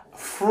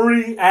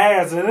free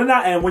ass.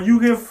 And when you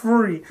get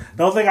free,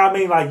 don't think I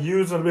mean like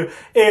using the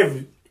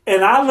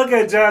and I look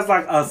at Jazz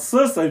like a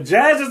sister.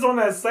 Jazz is on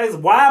that stage.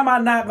 Why am I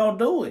not going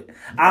to do it?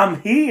 I'm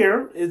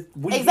here.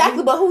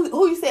 Exactly, but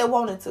who you said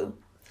wanted to?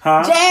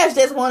 Huh? Jazz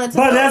just wanted to.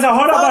 But that's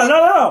hold on.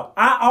 No.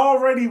 I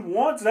already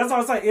want to. That's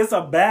what I'm saying. It's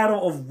a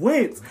battle of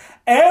wits.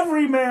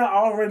 Every man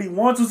already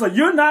wants to. So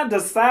you're not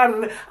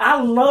deciding.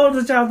 I love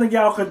that y'all think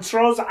y'all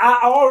control. So I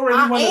already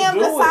want to do it. I am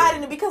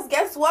deciding it because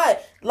guess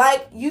what?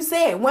 Like you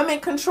said, women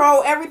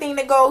control everything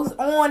that goes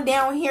on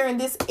down here in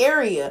this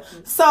area.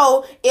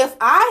 So if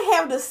I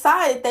have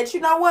decided that, you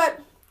know what?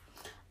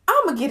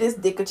 I'm gonna give this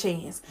dick a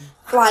chance.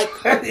 Like,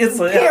 period. It's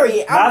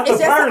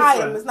just an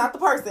item. It's not the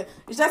person.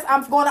 It's just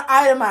I'm going to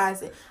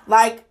itemize it.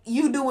 Like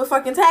you do with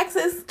fucking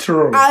taxes.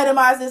 True.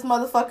 Itemize this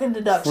motherfucking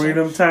deduction.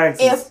 Freedom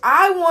taxes. If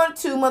I want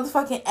to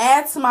motherfucking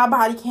add to my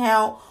body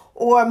count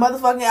or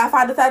motherfucking if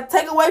I decide to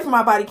take away from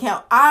my body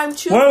count, I'm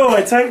choosing.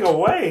 Wait, take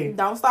away.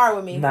 Don't start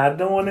with me. Not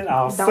doing it.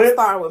 Don't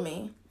start with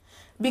me.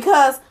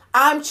 Because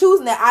I'm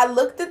choosing that. I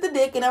looked at the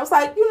dick and I was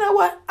like, you know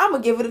what? I'm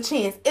going to give it a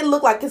chance. It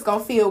looked like it's going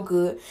to feel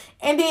good.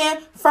 And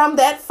then from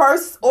that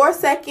first or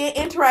second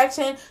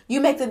interaction, you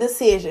make the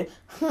decision.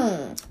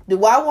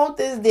 Do I want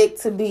this dick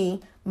to be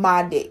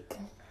my dick?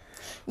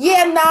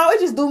 Yeah, no,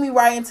 it just do me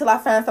right until I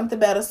find something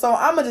better. So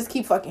I'm going to just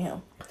keep fucking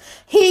him.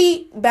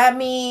 He, by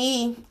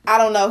me, I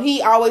don't know.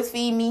 He always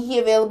feed me. He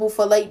available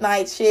for late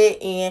night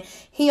shit. And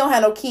he don't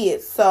have no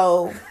kids.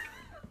 So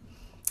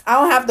I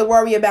don't have to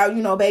worry about,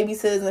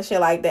 babysitters and shit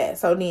like that.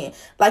 So then,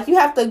 like, you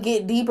have to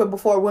get deeper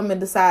before women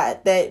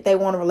decide that they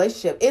want a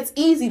relationship. It's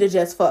easy to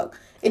just fuck.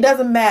 It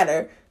doesn't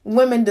matter.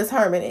 Women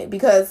determine it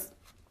because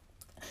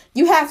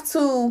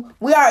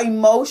we are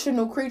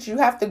emotional creatures. You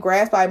have to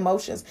grasp our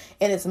emotions.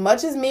 And as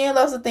much as men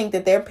love to think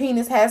that their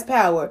penis has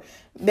power,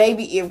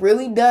 baby, it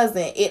really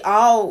doesn't. It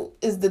all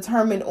is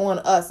determined on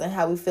us and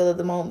how we feel at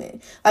the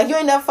moment. Like, you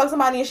ain't never fucked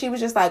somebody and she was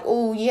just like,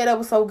 oh, yeah, that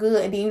was so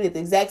good. And then you did the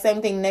exact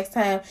same thing next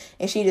time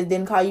and she just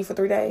didn't call you for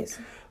 3 days.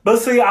 But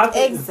see,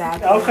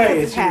 exactly.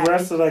 Okay, she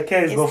rested her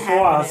case.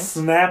 Before I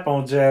snap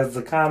on Jazz,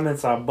 the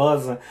comments are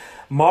buzzing.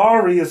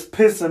 Mari is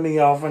pissing me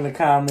off in the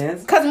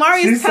comments. Because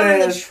Mari is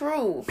telling the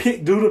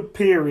truth. Do the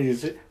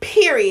periods.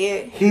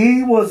 Period.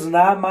 He was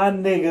not my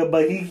nigga,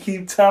 but he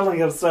keep telling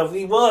himself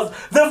he was.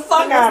 The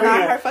fuck out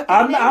of here.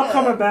 I'm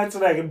coming back to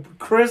that.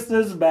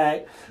 Krista's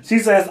back. She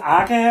says,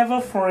 I can have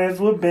a friends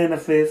with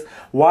benefits.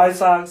 White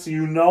Sox,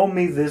 you know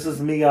me. This is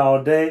me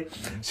all day.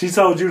 She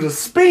told you to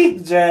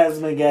speak,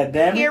 Jasmine,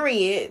 goddammit.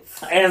 Period.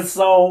 And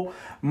so,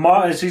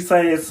 she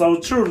said it's so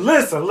true.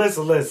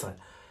 Listen.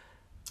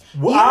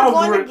 You're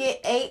going to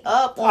get ate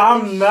up on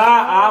I'm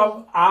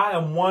not. I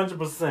am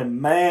 100%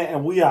 mad,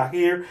 and we are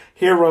here.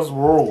 Hear us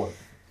roar.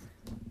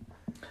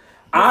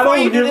 Before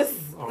you do this,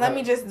 let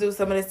me just do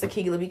some of this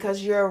tequila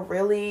because you're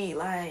really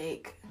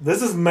like.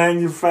 This is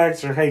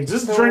manufactured. Hey,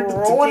 just drink the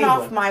tequila. Throwing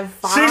off my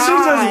vibe. She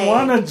just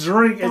want to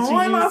drink, and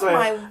throwing off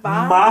my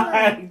vibe.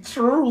 My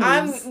truth.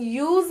 I'm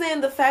using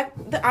the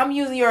fact that I'm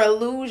using your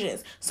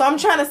illusions, so I'm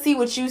trying to see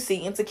what you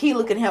see, and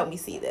tequila can help me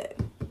see that.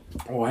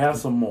 Well, have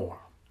some more.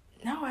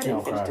 No, I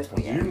didn't finish this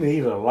one yet. You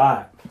need a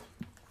lot.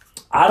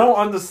 I don't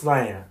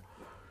understand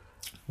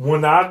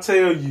when I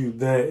tell you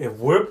that if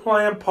we're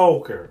playing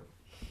poker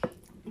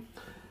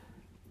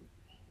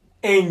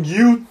and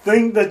you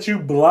think that you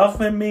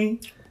bluffing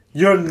me,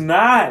 you're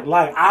not.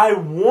 Like, I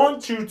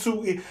want you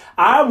to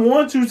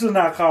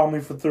not call me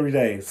for 3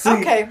 days. See,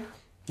 okay.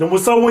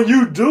 So when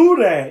you do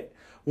that,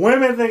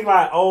 women think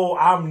like, oh,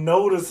 I'm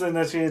noticing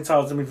that she ain't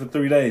talked to me for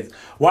 3 days.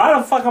 Why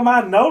the fuck am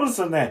I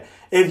noticing that?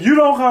 If you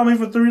don't call me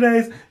for 3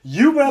 days,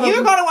 you're going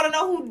to want to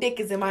know who dick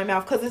is in my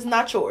mouth because it's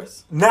not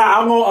yours.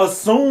 Now, I'm going to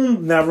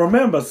assume. Now,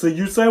 remember, so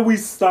you said we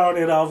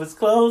started off as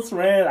close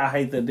friends. I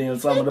hate that damn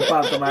something that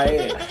popped in my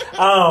head.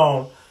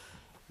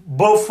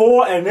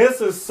 Before, and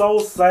this is so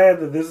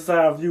sad that this is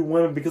how I view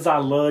women because I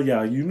love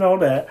y'all. You know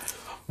that.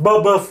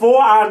 But before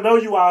I know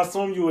you, I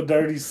assume you a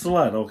dirty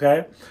slut,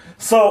 okay?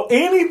 So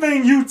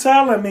anything you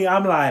telling me,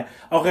 I'm like,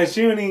 okay,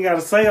 she ain't even got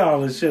to say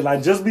all this shit.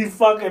 Like, just be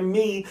fucking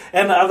me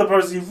and the other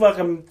person you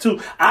fucking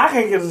too. I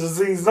can't get a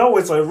disease no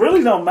way, so it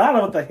really don't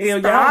matter what the hell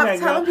y'all got.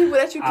 Stop telling people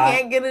that you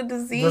can't get a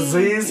disease.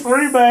 Disease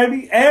free,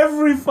 baby.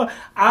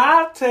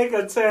 I take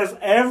a test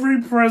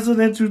every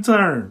presidential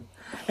term.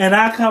 And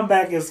I come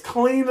back as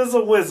clean as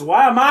a whistle.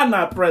 Why am I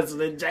not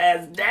president,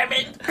 Jazz? Damn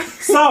it.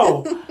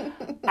 So,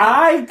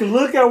 I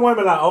look at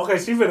women like, okay,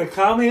 she finna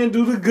come here and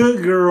do the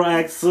good girl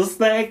act,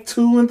 Sister Act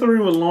 2 and 3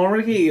 with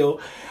Lauryn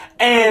Hill.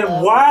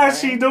 And why is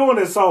she doing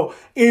it? So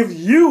when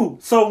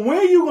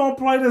you gonna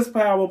play this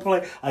power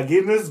play of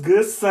getting this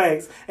good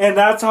sex and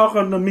not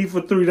talking to me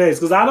for 3 days?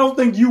 Because I don't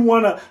think you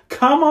want to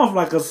come off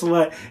like a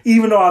slut,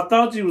 even though I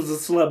thought you was a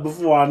slut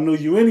before I knew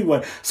you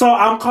anyway. So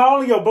I'm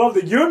calling your bluff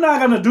that you're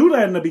not gonna do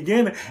that in the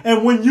beginning.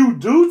 And when you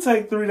do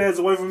take 3 days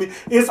away from me,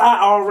 I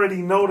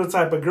already know the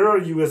type of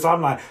girl you is. So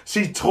I'm like,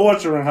 she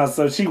torturing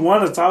herself. She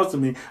want to talk to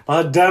me,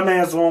 but her dumb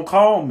ass won't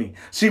call me.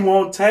 She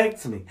won't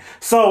text me.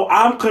 So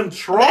I'm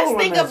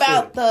controlling.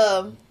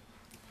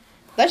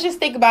 Let's just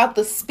think about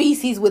the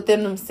species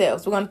within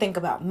themselves. We're going to think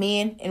about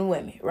men and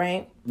women,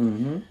 right?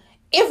 Mm-hmm.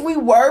 If we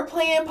were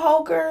playing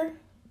poker,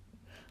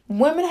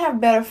 women have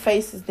better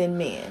faces than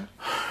men.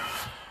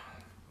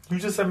 You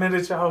just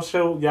admitted y'all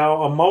show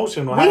y'all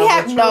emotional.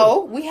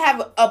 We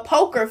have a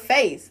poker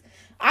face.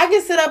 I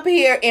can sit up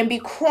here and be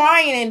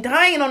crying and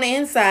dying on the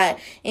inside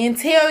and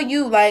tell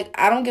you, like,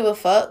 I don't give a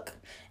fuck.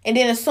 And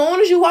then as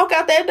soon as you walk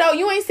out that door,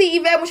 you ain't see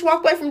Yvette when she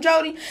walked away from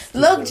Jody.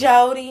 Look,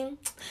 Jody,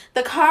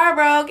 the car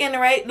broke and the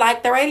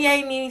radio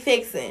ain't need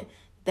fixing.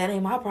 That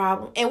ain't my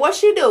problem. And what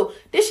she do?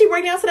 Did she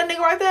break down to that nigga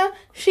right there?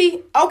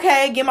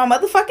 Get my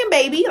motherfucking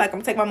baby. Like,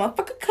 I'm gonna take my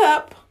motherfucking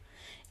cup.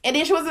 And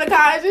then she was in the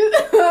car and she he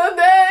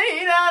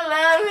don't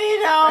love me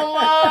no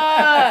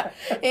more.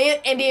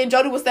 and then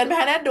Jody was standing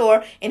behind that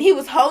door and he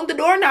was holding the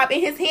doorknob in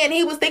his hand.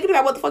 He was thinking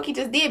about what the fuck he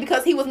just did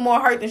because he was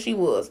more hurt than she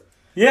was.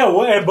 Yeah,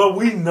 well, but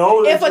we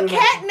know that. If a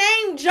cat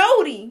named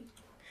Jody,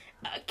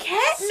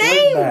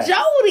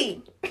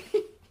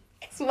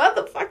 it's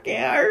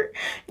motherfucking hurt.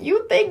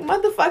 You think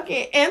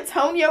motherfucking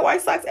Antonio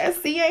White Sox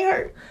SC ain't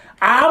hurt?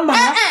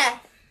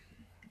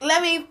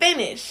 Let me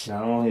finish.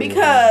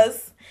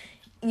 Because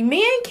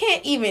men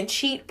can't even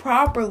cheat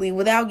properly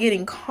without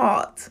getting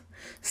caught.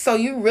 So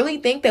you really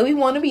think that we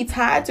want to be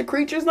tied to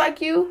creatures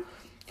like you?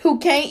 Who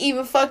can't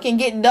even fucking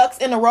get ducks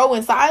in a row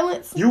in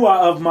silence? You are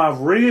of my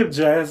rib,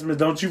 Jasmine.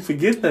 Don't you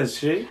forget that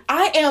shit.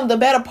 I am the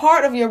better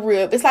part of your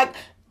rib. It's like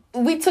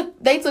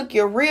they took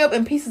your rib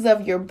and pieces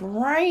of your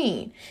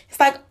brain. It's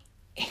like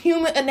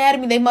human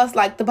anatomy.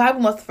 The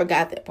Bible must have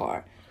forgot that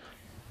part.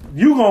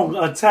 You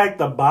gonna attack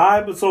the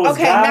Bible? So it's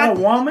God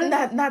a woman?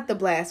 Not the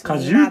blasphemy.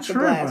 Because you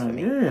tripping,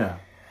 yeah.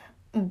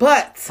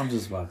 But I'm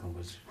just fucking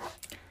with you.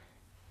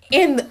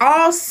 In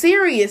all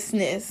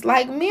seriousness,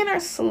 like, men are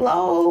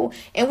slow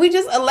and we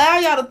just allow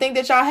y'all to think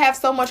that y'all have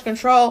so much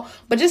control.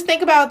 But just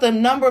think about the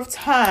number of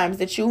times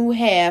that you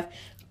have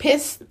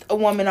pissed a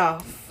woman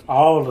off.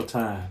 All the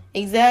time.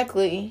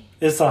 Exactly.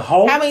 It's a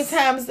hoax. How many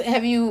times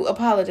have you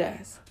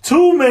apologized?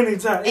 Too many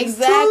times.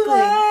 Exactly.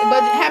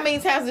 But how many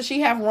times does she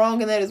have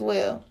wrong in that as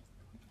well?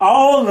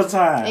 All the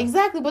time.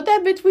 Exactly. But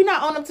that bitch, we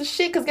not on up to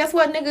shit. Because guess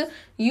what, nigga?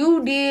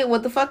 You did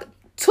what the fuck.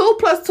 2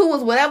 + 2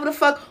 is whatever the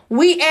fuck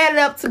we added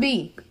up to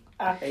be.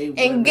 I hate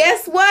and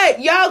guess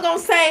what? Y'all gonna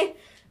say,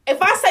 if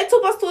I say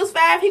 2 + 2 is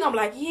 5, he gonna be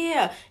like,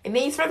 yeah. And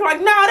then he's like,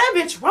 no, that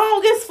bitch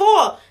wrong. It's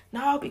 4.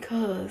 No,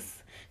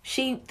 because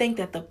she think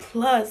that the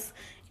plus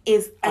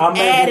is an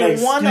added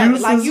one of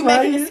it. Like, you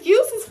making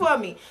excuses for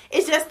me.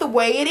 It's just the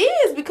way it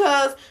is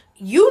because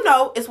you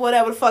know it's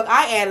whatever the fuck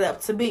I added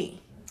up to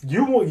be.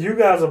 You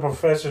guys are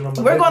professional.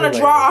 We're gonna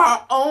draw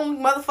our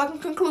own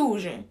motherfucking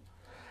conclusion.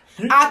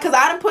 Because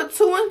I done put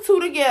 2 and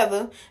 2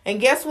 together, and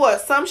guess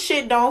what? Some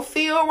shit don't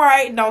feel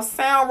right, don't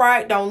sound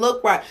right, don't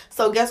look right.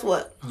 So guess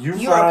what?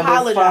 You're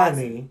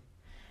apologizing.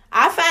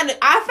 I find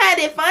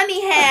it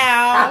funny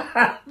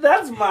how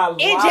that's my lie.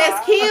 It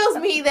just kills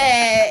me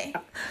that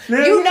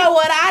you know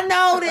what I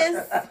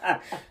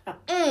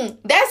noticed.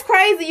 That's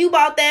crazy. You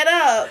brought that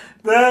up,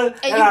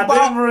 and I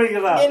didn't bring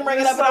it up. Didn't bring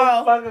it up at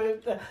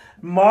all.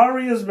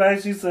 Mari is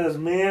back. She says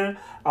men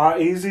are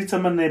easy to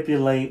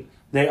manipulate.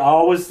 They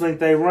always think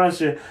they run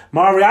shit.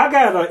 Mari, I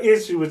got an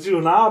issue with you,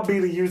 and I'll be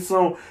to you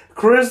soon.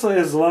 Krista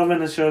is loving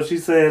the show. She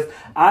says,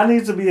 I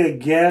need to be a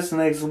guest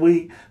next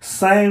week.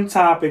 Same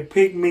topic.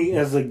 Pick me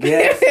as a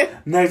guest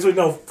next week.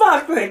 No,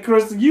 fuck that,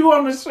 Krista. You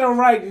on the show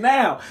right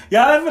now.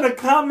 Y'all ever to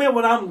comment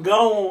when I'm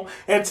gone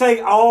and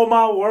take all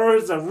my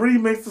words and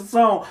remix the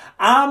song.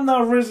 I'm the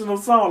original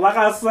song. Like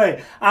I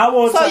say, I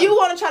will. So you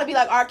want to try to be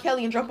like R.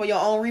 Kelly and drop on your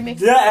own remix?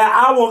 Yeah, and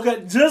I will.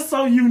 Just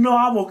so you know,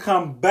 I will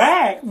come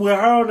back with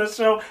her on the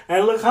show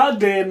and look her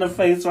dead in the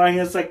face right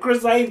here and say,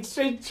 Chris, ain't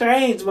shit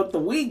changed but the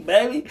week,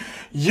 baby.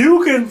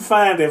 You can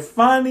find it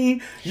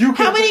funny.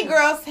 How many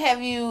girls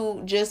have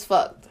you just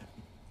fucked?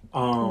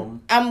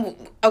 I'm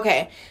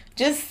okay.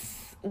 I'm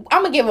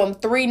gonna give them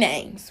 3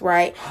 names,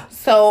 right?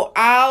 So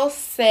I'll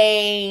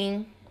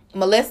say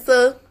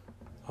Melissa.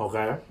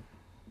 Okay.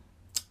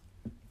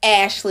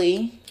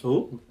 Ashley.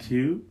 Ooh,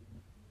 cute.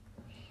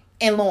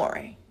 And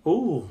Lauren.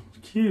 Ooh,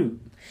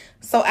 cute.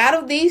 So out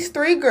of these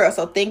 3 girls,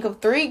 so think of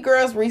 3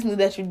 girls recently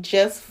that you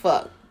just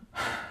fucked.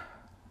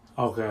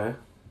 Okay.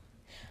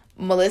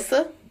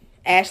 Melissa,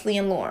 Ashley,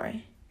 and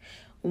Lauren.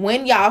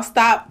 When y'all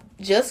stopped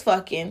just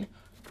fucking,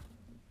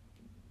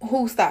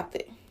 who stopped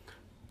it?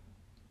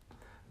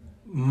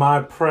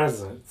 My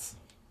presence.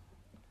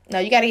 No,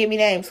 you got to give me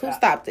names. Who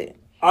stopped it?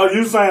 Oh,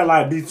 you saying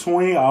like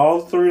between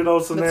all 3 of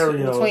those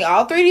scenarios? Between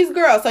all 3 of these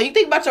girls. So you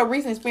think about your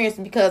recent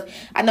experiences, because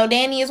I know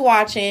Danny is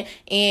watching,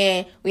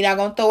 and we're not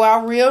going to throw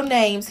out real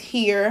names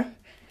here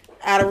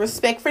out of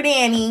respect for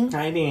Danny.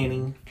 Hi,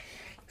 Danny.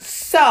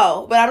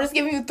 So, but I'm just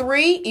giving you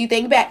 3. You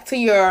think back to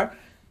your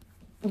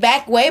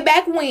way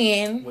back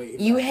when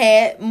you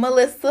had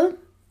Melissa,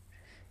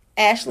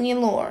 Ashley,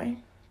 and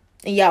Lauren,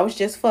 and y'all was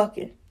just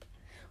fucking.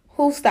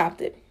 Who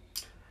stopped it?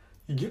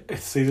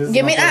 See, this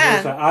give me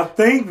I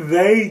think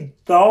they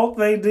thought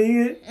they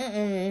did.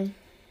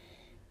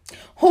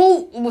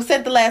 Who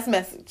sent the last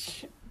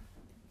message?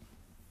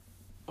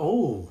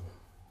 Oh,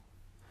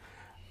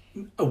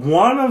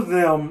 one of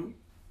them.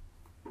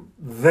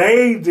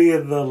 They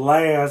did the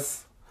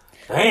last.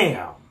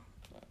 Damn.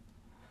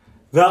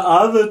 The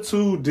other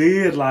 2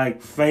 did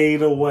like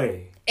fade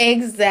away.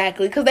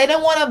 Exactly, because they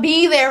didn't want to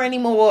be there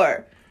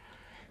anymore.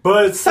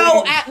 But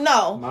so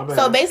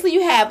So basically,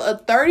 you have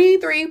a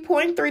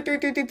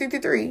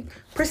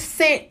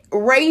 33.33333%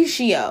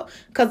 ratio.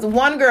 Because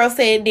one girl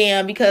said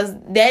damn, because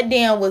that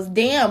damn was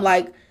damn.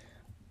 Like,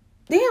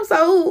 damn.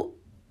 So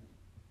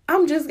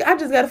I just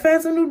gotta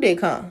find some new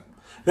dick, huh?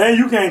 Then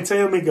you can't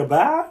tell me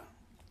goodbye.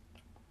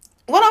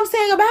 What I'm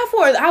saying goodbye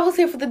for is I was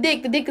here for the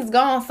dick. The dick is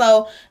gone,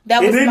 so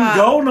that was. It didn't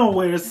go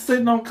nowhere. It's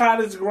sitting on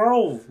Cottage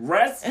Grove,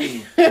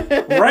 resting,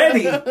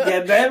 ready. Yeah,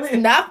 damn it.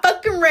 Not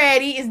fucking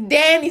ready. It's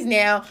Danny's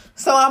now,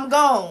 so I'm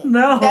gone.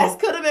 No, that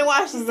could have been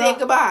why she said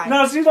goodbye.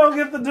 No, she don't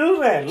get to do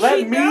that.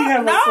 Let me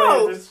have a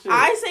say this shit.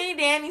 I seen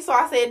Danny, so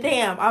I said,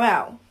 "Damn, I'm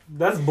out."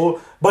 That's bull.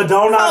 But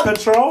don't not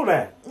control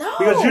that. No.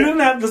 Because you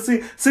didn't have to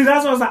see. See,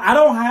 that's what I'm saying. I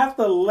don't have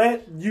to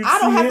let you see I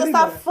don't have anything. to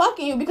stop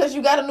fucking you because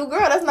you got a new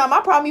girl. That's not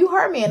my problem. You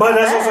hurt me. But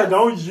that's what I'm saying.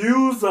 Don't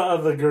use the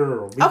other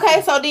girl.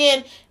 Okay, so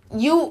then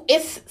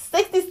it's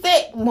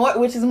 66 more,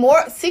 which is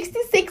more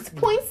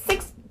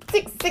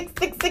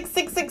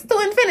 66.6666666 to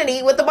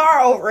infinity with the bar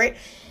over it.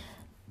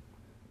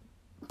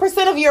 %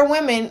 of your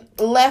women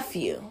left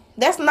you.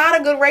 That's not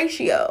a good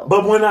ratio.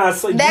 But when I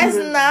say that's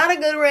not a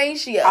good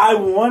ratio. I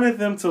wanted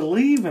them to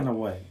leave in a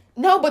way.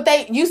 No,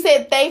 but you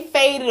said they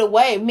faded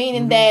away,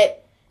 meaning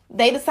that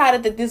they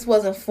decided that this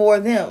wasn't for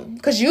them.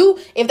 Because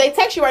if they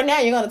text you right now,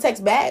 you're gonna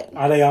text back.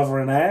 Are they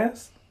offering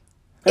ass?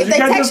 If they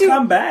can't just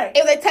come back.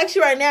 If they text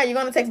you right now, you're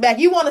gonna text back.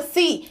 You want to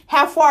see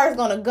how far it's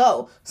gonna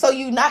go. So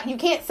you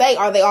can't say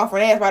are they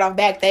offering ass right off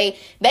back. They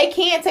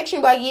can text you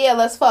like, yeah,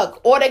 let's fuck,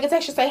 or they can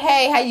text you and say,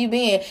 hey, how you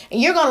been, and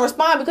you're gonna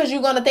respond because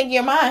you're gonna think in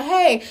your mind,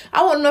 hey,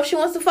 I want to know if she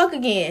wants to fuck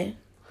again.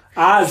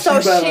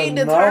 So she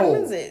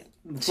determines it.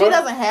 She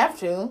doesn't have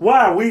to.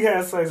 Why? We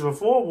had sex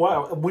before.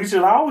 Why? We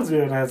should always be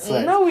able to have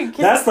sex. No, we can't.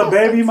 That's the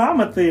baby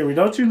mama theory.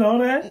 Don't you know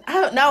that?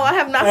 I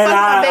have not fucked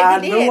my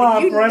baby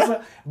daddy.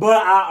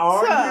 But I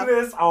argue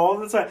this all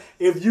the time.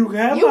 If you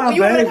have my baby...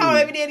 You want to call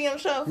baby daddy on the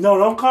show? No,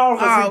 don't call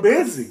because he's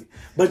busy.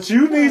 But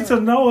you need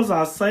to know, as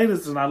I say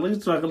this, and I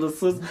leave like a little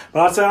sister,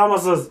 but I tell all my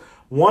sisters,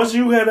 once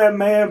you have that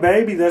man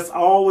baby, that's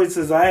always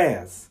his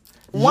ass.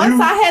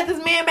 Once I had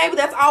this man baby,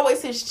 that's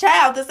always his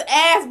child. This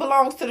ass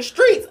belongs to the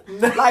streets.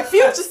 Like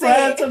Future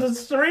said. To the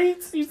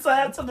streets? You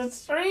said to the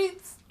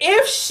streets?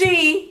 If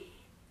she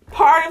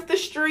part of the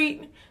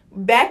street,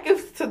 back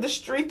to the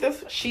street,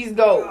 she's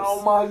goes.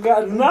 Oh my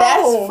God, no.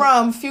 That's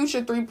from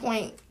Future 3.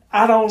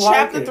 I don't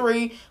like Chapter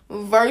 3,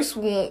 verse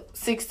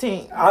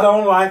 16. I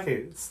don't like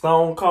it.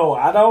 Stone cold.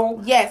 I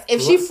don't. Yes,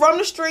 if she from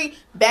the street,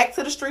 back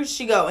to the streets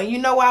she go. And you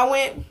know where I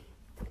went?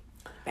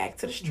 Back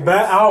to the streets.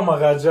 Oh my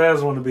God,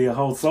 Jazz want to be a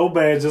hoe so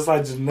bad, just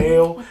like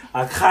Janelle,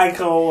 a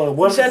Kaiko, or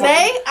what's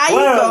Janae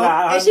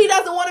Aiko, and she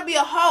doesn't want to be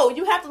a hoe.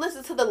 You have to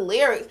listen to the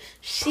lyrics.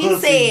 She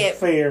Pussy said,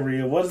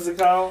 "Fairy." What is it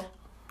called?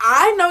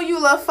 I know you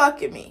love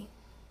fucking me.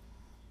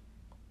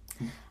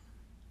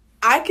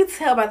 I can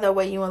tell by the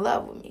way you in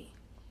love with me.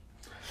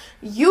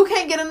 You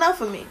can't get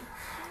enough of me.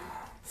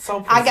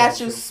 So I got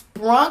you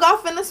sprung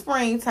off in the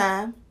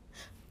springtime.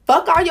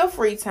 Fuck all your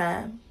free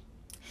time.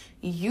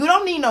 You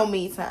don't need no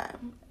me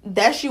time.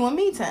 That's you and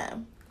me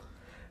time.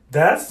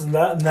 That's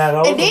not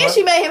over. And then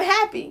she made him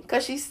happy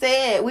because she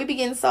said, we be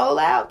getting so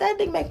loud. That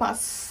thing make my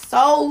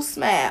soul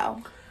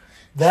smile.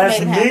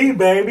 That's me,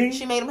 baby.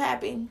 She made him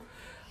happy.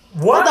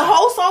 What? But the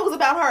whole song is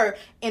about her,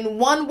 and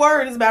one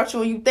word is about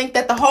you, and you think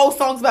that the whole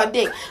song's about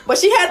dick. But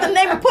she had to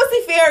name it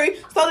Pussy Fairy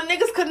so the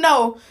niggas could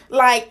know,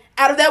 like,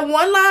 out of that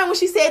one line when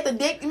she said the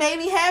dick made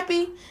me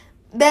happy,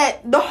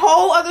 that the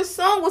whole other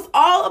song was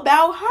all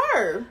about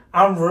her.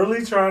 I'm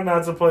really trying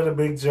not to play the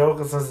big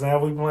joker since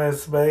now we playing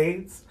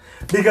spades.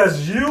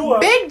 Because you are...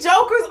 Big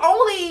jokers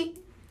only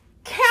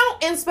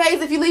count in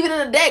spades if you leave it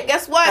in a deck.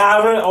 Guess what?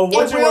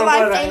 In real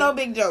life, ain't no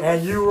big joker.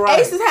 And you right.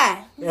 Ace is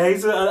high.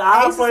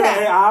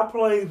 I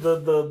play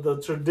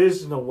the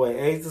traditional way.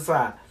 Ace is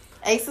high.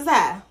 Ace is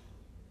high.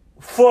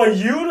 For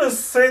you to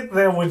sit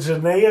there with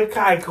Janaea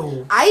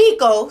Keichel.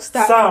 Aiko,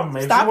 stop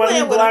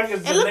playing with her.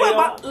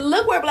 And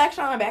look where Black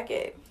China back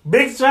at.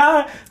 Big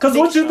Sean? Because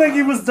what you think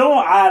he was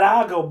doing?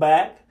 I'll go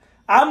back.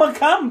 I'ma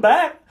come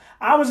back.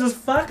 I was just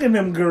fucking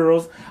them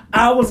girls.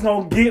 I was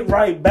going to get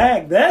right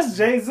back. That's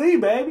Jay-Z,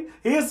 baby.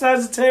 He's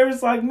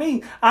Sagittarius like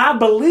me. I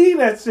believe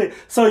that shit.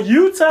 So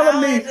you telling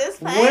me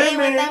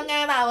women...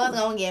 I was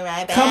going to get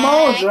right back. Come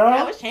on, Joe.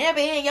 I was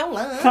champion your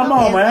love. Come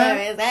on,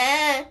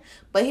 man.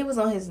 But he was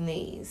on his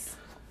knees.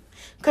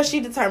 Because she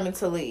determined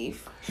to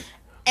leave.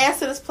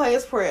 Answer this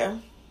player's prayer.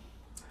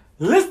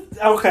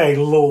 Okay,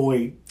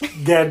 Lloyd.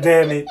 God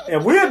damn it.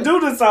 And we'll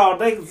do this all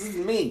day because it's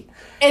me.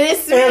 And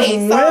it's me.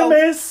 If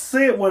women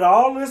sit with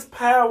all this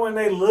power and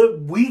they look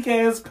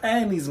weak-ass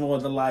panties more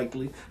than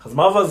likely, because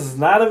motherfuckers is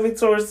not a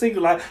Victoria's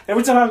Secret. Like,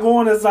 every time I go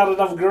in, there's not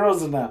enough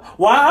girls in there.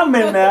 Why I'm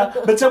in there?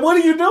 But what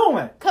are you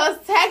doing? Because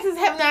taxes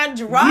have not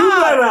dropped. You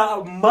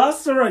better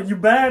muster or you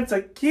buying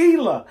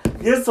tequila.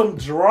 Get some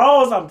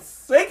draws. I'm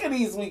sick of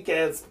these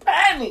weak-ass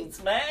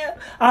panties, man.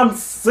 I'm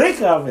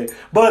sick of it.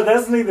 But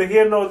that's neither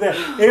here nor there.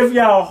 If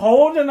y'all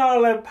holding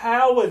all that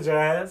power,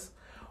 Jazz,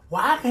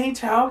 why can't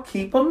y'all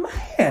keep a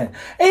man?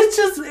 It's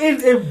just,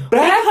 it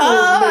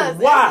baffles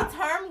me. Why? As the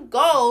term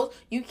goes,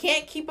 you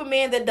can't keep a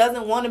man that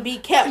doesn't want to be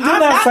kept.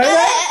 Didn't I say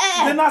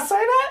that? Didn't I say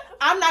that?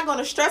 I'm not going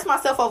to stress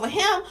myself over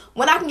him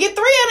when I can get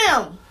 3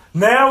 of them.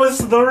 Now it's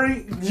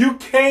 3. You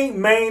can't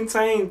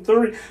maintain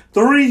 3.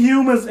 3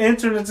 humans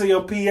entering into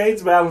your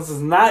pH balance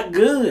is not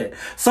good.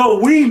 So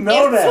we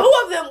know that. If 2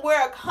 of them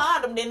wear a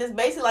condom, then it's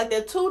basically like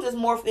that 2 just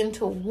morphed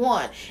into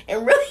 1.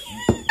 And really...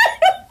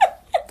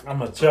 I'm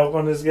going to choke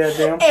on this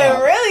goddamn pop.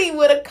 And really,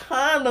 with a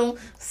condom,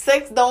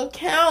 sex don't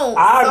count.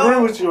 I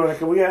agree with you on it.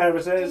 Can we have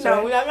a shake?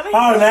 No, we're not going to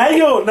now you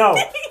don't know.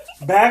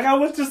 Back I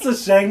was just to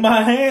shake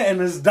my hand,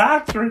 and this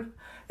doctrine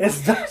is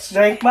to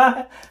shake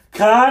my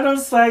condom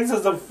sex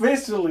is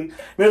officially.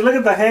 Man, look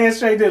at the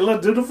handshake there.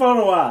 Look, do the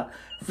photo out.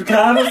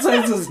 Condom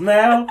sex is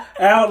now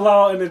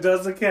outlawed, and it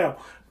doesn't count.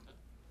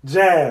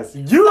 Jazz,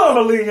 you don't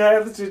believe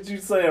half the shit you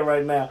saying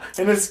right now.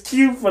 And it's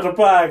cute for the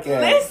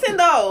podcast. Listen,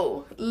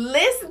 though.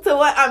 Listen to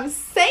what I'm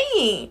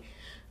saying.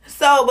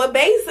 So, but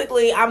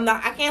basically,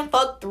 I can't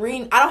fuck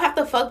 3. I don't have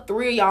to fuck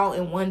 3 of y'all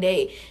in one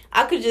day.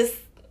 I could just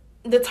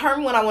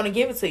determine when I want to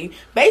give it to you.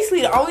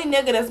 Basically, the only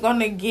nigga that's going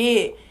to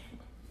get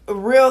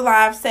real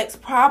live sex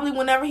probably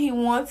whenever he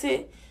wants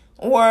it.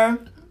 Or,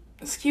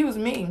 excuse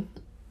me.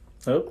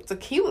 Oh.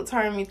 Tequila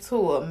turned me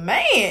to a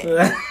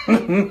man.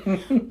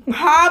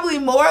 Probably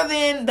more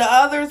than the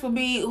others would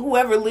be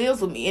whoever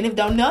lives with me. And if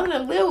none of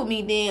them live with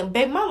me, then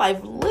baby, my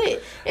life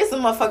lit. It's a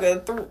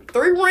motherfucking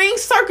 3-ring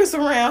circus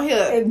around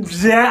here.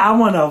 Yeah, I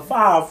want to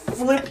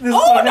flip this.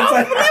 Oh, no,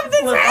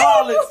 flip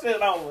all this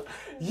shit over.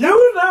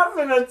 You not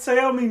gonna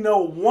tell me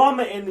no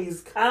woman in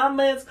these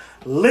comments,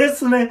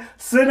 listening,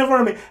 sitting in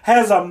front of me,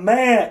 has a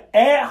man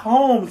at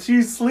home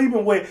she's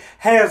sleeping with,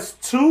 has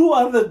 2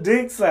 other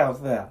dicks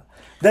out there.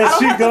 That I don't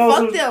she have goes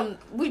to fuck them.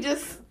 We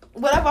just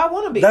whatever I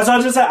want to be. That's what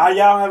I just said. Are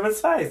y'all having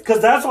sex?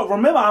 Because that's what.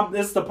 Remember,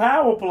 it's the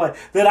power play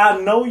that I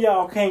know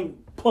y'all can't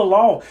pull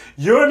off.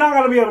 You're not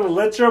gonna be able to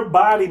let your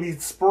body be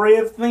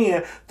spread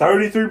thin,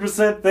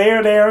 33%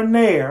 there, and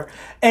there,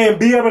 and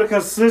be able to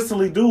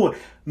consistently do it.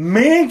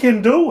 Men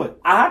can do it.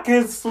 I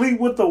can sleep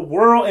with the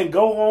world and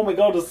go home and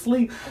go to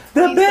sleep.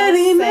 The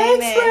Betty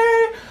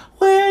Maxwell.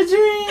 Where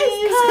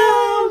dreams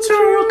come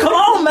true. Come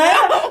on,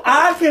 man.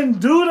 I can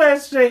do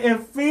that shit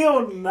and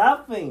feel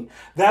nothing.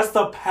 That's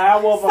the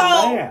power of a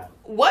man.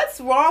 What's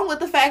wrong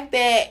with the fact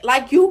that,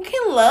 like, you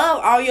can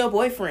love all your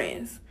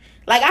boyfriends?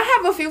 Like, I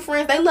have a few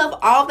friends, they love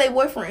all their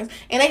boyfriends,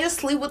 and they just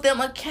sleep with them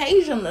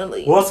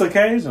occasionally. What's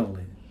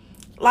occasionally?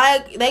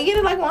 Like, they get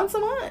it like once a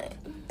month.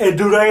 And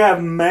do they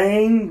have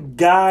main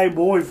guy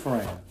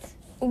boyfriends?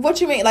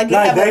 What you mean? Like, they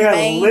have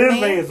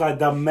live-ins, like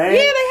the man. Yeah,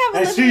 they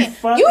have a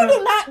live-in. You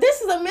do not,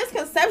 this is a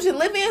misconception.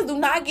 Live-ins do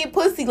not get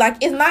pussy. Like,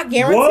 it's not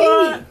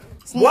guaranteed.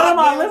 What am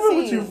I living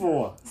with you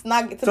for? It's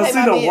not to pay see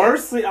my bills.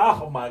 Worst.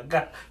 Oh my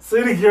God,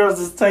 City Girls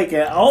is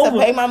taking over.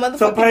 To pay my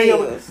motherfucking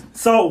bills.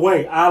 So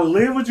wait, I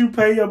live with you,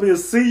 pay your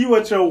bills, see you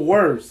at your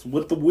worst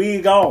with the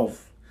wig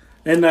off.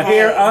 And the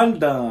hair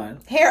undone.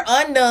 Hair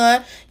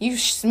undone. You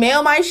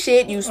smell my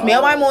shit. You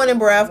smell my morning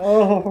breath.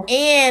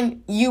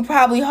 And you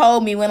probably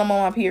hold me when I'm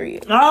on my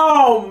period.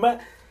 Oh,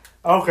 man.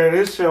 Okay,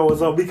 this show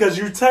is up because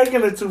you're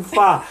taking it too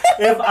far.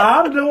 If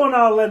I'm doing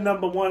all that,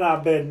 number one, I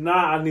bet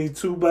not. I need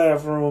 2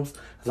 bathrooms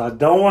because I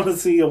don't want to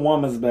see a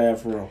woman's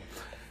bathroom.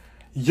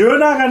 You're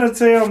not going to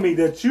tell me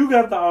that you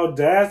got the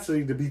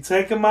audacity to be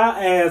taking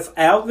my ass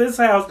out this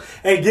house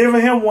and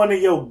giving him one of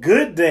your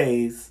good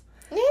days.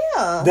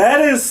 Yeah. That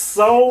is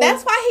so...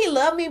 That's why he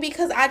loved me,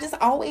 because I'm just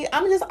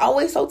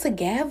always so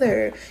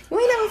together. You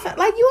ain't never...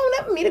 Like, you won't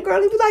never meet a girl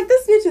and be like,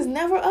 this bitch is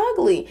never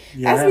ugly.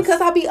 Yes. That's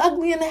because I be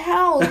ugly in the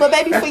house. But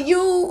baby, for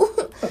you,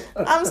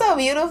 I'm so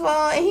beautiful.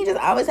 And he just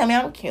always tell me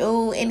I'm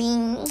cute. And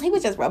he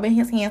was just rubbing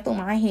his hand through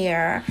my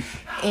hair.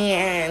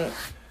 And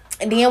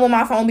then when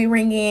my phone be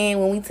ringing,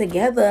 when we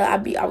together, I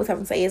always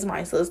having to say it's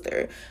my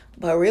sister.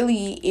 But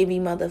really, it be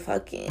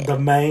motherfucking... the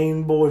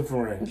main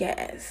boyfriend.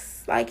 Yes.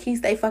 Like, he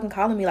stay fucking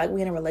calling me like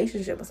we in a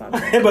relationship or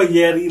something. But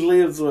yet he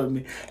lives with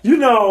me. You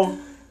know,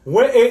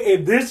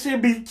 if this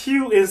should be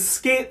cute as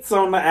skits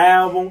on the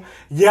album,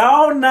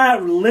 y'all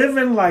not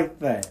living like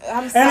that.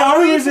 I'm sorry, and the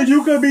only reason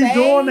you could be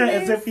doing that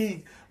this is if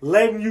he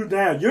letting you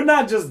down. You're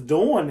not just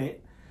doing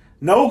it.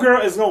 No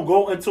girl is going to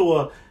go into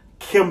a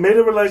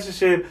committed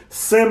relationship,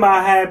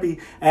 semi-happy,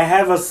 and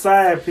have a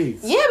side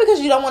piece. Yeah,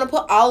 because you don't want to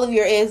put all of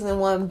your eggs in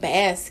one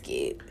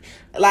basket.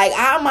 Like,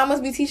 our mamas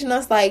be teaching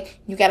us,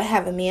 like, you gotta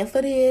have a man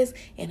for this,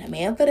 and a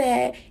man for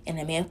that, and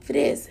a man for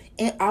this.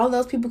 And all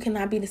those people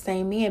cannot be the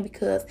same man,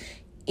 because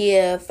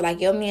if, like,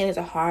 your man is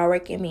a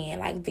hard-working man,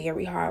 like,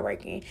 very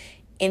hard-working,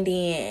 and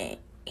then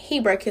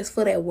he break his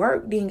foot at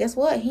work, then guess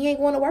what? He ain't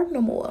going to work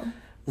no more.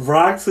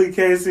 Roxy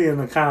Casey in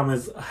the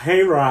comments,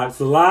 hey,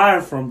 Rox,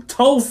 live from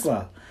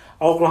Tulsa,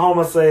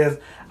 Oklahoma, says,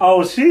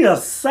 oh, she a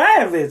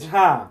savage,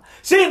 huh?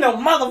 She ain't no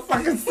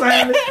motherfucking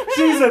savage.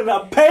 She's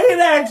a paid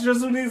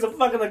actress who needs a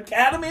fucking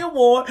Academy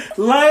Award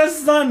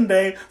last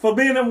Sunday for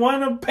being in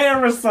one of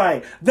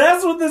Parasite.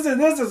 That's what this is.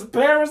 This is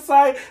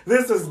Parasite.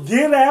 This is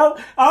Get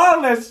Out.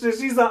 All that shit.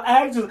 She's an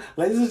actress.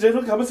 Ladies and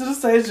gentlemen, coming to the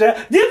stage,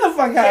 Jazz. Get the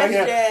fuck out of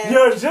here. Jazz.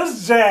 You're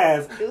just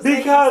Jazz.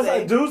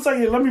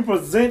 Let me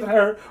present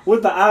her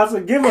with the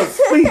Oscar. Give her a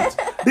speech.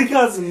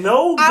 Because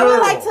no girl. I would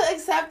like to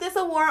accept this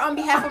award on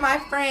behalf of my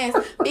friends,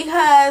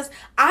 because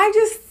I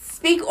just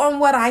speak on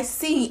what I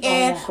see,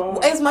 and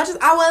as much as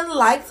I would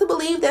like to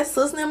believe that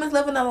sis Nim is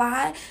living a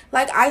lie,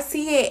 like, I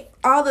see it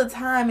all the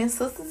time, and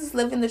sisters is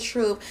living the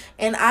truth,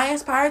 and I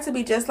aspire to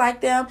be just like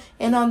them.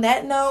 And on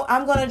that note,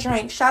 I'm gonna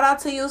drink. Shout out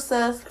to you,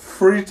 sis.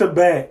 Free to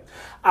back.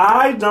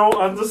 I don't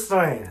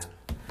understand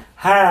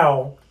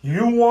how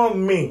you want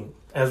me,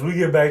 as we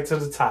get back to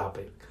the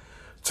topic,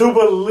 to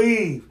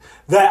believe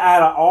that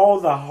out of all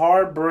the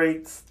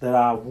heartbreaks that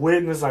I've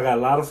witnessed, I got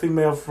a lot of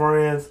female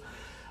friends,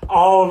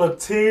 all the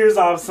tears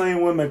I've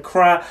seen women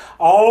cry,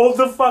 all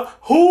the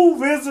who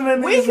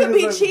visiting we could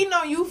be cheating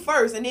on you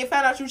first and then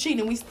find out you cheating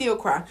and we still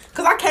cry.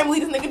 Because I can't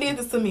believe this nigga did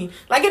this to me.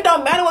 Like, it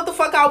don't matter what the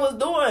fuck I was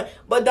doing,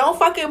 but don't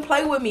fucking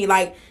play with me.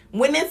 Like,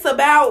 when it's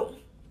about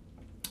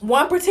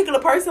one particular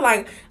person,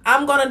 like,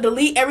 I'm going to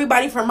delete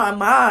everybody from my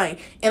mind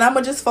and I'm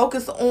going to just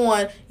focus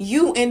on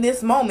you in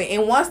this moment.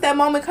 And once that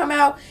moment come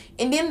out,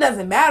 and then it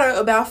doesn't matter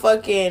about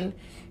fucking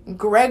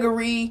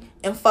Gregory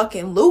and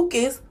fucking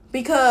Lucas,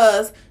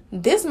 because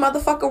this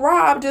motherfucker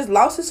Rob just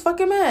lost his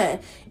fucking mind.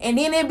 And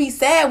then it'd be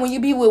sad when you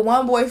be with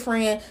one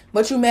boyfriend,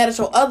 but you mad at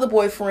your other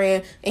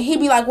boyfriend, and he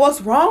be like, what's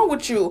wrong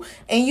with you?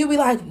 And you be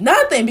like,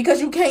 nothing, because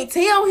you can't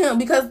tell him,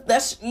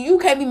 because you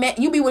can't be mad.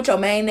 You be with your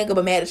main nigga,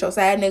 but mad at your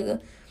side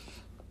nigga.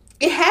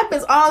 It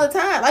happens all the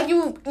time. Like,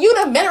 you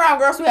done been around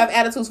girls who have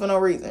attitudes for no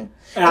reason.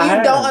 And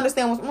you don't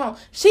understand what's wrong.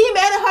 She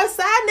mad at her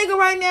side nigga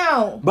right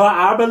now. But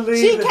I believe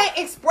she can't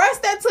express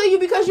that to you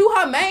because you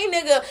her main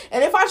nigga.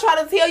 And if I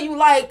try to tell you,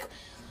 like,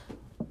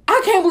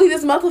 I can't believe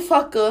this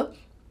motherfucker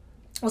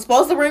was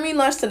supposed to bring me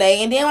lunch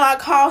today, and then when I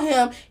call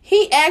him,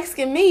 he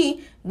asking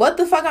me what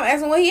the fuck I'm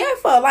asking what he at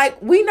for.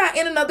 Like, we not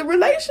in another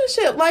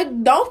relationship.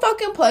 Like, don't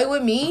fucking play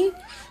with me.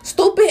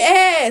 Stupid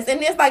ass.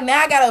 And it's like, now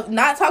I gotta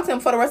not talk to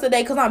him for the rest of the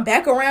day because I'm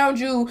back around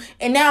you,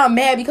 and now I'm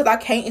mad because I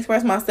can't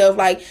express myself.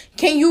 Like,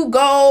 can you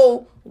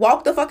go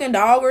walk the fucking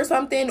dog or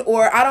something?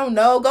 Or, I don't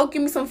know, go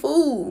give me some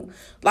food.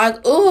 Like,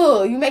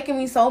 ugh, you making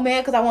me so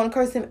mad because I want to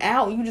curse him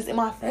out. You just in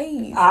my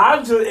face.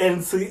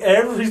 And see,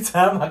 every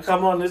time I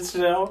come on this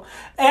show,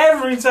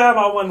 every time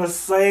I want to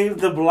save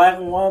the black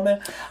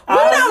woman. We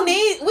don't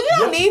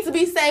need to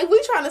be saved.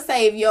 We trying to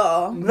save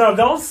y'all. No,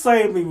 don't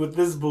save me with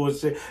this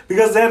bullshit.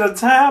 Because at a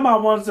time I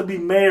wanted to be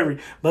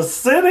married. But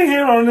sitting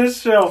here on this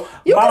show.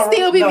 You can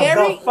still be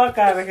married. The fuck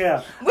out of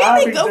here.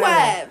 We be good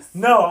wives.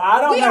 No,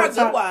 I don't have time. We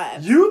are good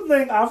wives. You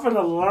think I'm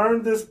finna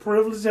learn this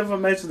privileged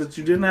information that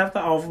you didn't have to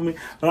offer me,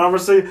 but I'm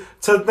gonna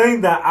to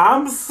think that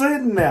I'm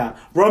sitting there.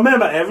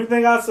 Remember,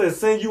 everything I said,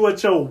 send you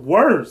at your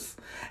worst.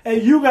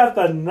 And you got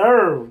the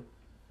nerve.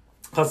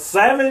 Cause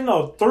 3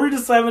 to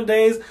 7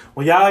 days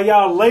when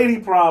y'all lady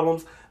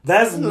problems,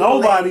 that's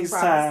nobody's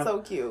time. So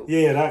cute.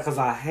 Yeah, cause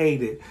I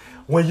hate it.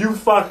 When you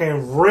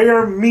fucking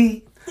rare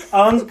meat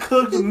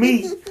uncooked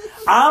meat.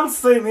 I'm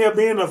sitting here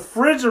being a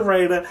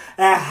refrigerator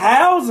and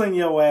housing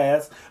your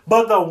ass.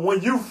 But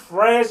when you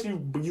fresh,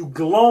 you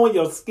glowing,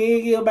 your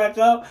skin get back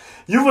up,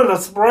 you gonna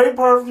spray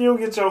perfume,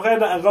 get your hair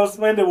done, and go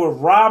spend it with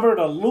Robert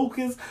or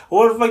Lucas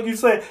or what the fuck you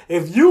say.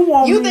 If you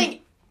want you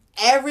think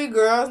every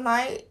girl's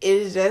night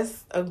is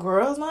just a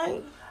girl's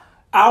night?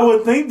 I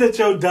would think that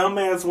your dumb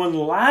ass wouldn't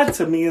lie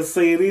to me and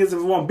say it is if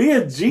you want. Be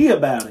a G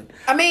about it.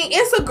 I mean,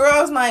 it's a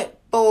girl's night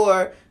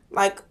for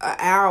like an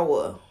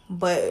hour,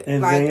 but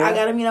and like then, I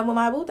gotta meet up with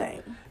my boo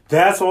thing.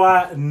 That's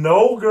why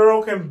no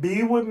girl can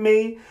be with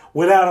me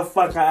without a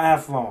fucking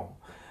iPhone.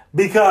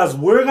 Because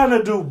we're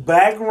gonna do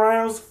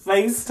backgrounds,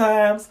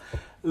 FaceTimes,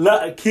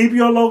 keep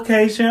your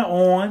location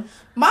on.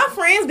 My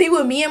friends be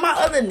with me and my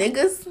other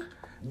niggas.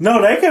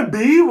 No, they can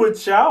be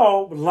with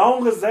y'all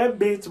long as that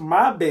bitch,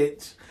 my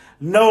bitch,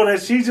 know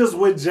that she just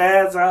with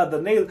Jazz and other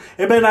niggas.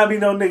 It better not be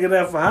no nigga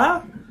there for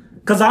her.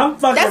 Cause I'm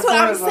fucking. That's what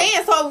I'm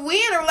saying. So if we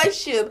in a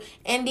relationship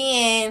and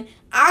then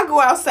I go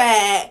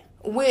outside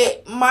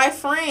with my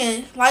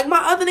friend, like my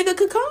other nigga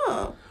could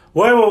come.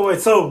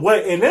 Wait. So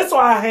and that's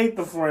why I hate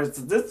the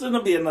friends. This is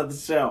gonna be another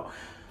show.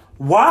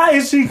 Why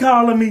is she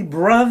calling me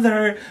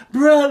brother?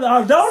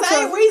 Don't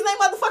same reason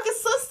they motherfucking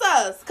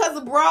sisters.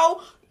 Cause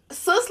bro,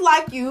 sis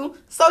like you,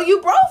 so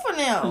you bro for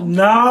them.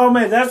 No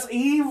man, that's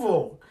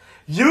evil.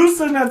 You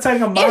sitting there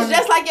taking money. It's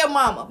just like your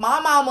mama. My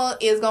mama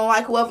is gonna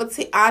like whoever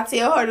I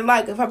tell her to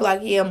like. If I be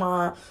like, yeah,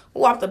 mom,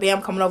 off the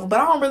bam coming over, but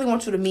I don't really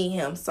want you to meet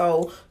him.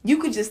 So you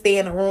could just stay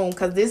in the room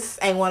because this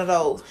ain't one of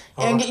those.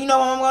 And you know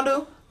what I'm gonna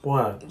do?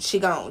 What? She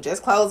gonna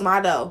just close my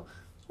door.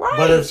 Right.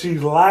 But if she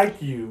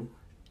like you,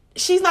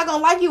 she's not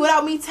gonna like you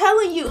without me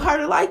telling her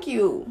to like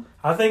you.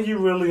 I think you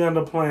really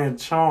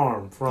underplaying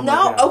charm from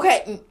no.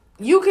 Okay.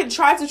 You can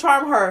try to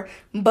charm her,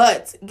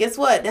 but guess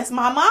what? That's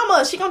my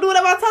mama. She gonna do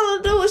whatever I tell her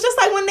to do. It's just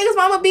like when niggas'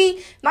 mama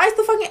be nice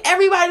to fucking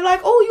everybody.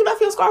 Like, oh, you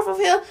left your scarf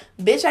over here.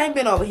 Bitch, I ain't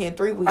been over here in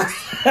 3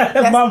 weeks.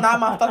 That's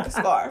not my fucking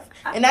scarf.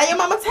 And now your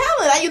mama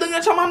telling. Now you looking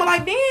at your mama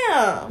like,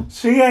 damn.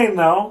 She ain't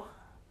know.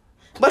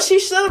 But she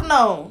should have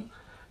known.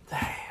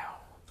 Damn.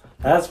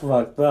 That's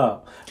fucked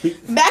up.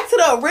 Back to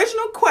the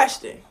original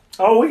question.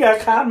 Oh, we got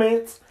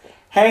comments.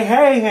 Hey.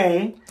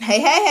 Hey.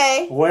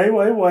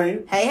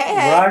 Wait.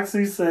 Hey.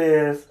 Roxy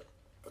says,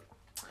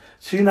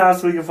 she not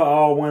speaking for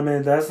all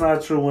women. That's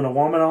not true. When a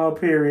woman on her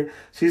period,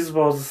 she's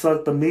supposed to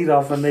suck the meat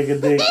off a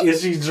nigga dick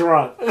if she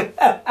drunk.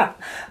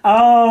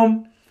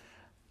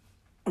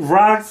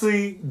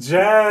 Roxy,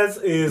 Jazz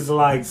is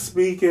like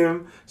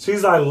speaking.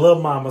 She's like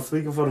Lil Mama,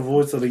 speaking for the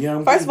voice of the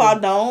young First people. Of all,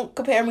 don't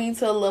compare me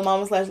to Lil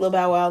Mama / Lil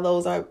Bow Wow.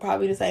 Those are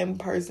probably the same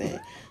person.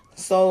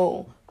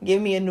 So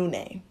give me a new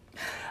name.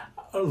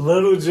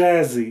 Little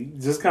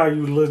Jazzy. Just call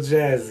you Little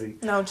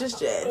Jazzy. No, just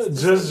Jazz.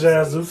 Just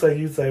Jazz.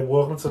 You say,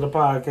 welcome to the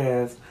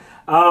podcast.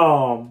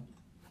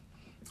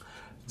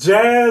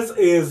 Jazz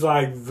is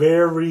like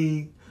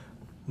very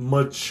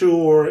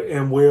mature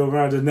and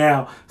well-rounded.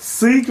 Now,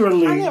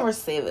 secretly, I never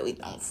say that we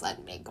don't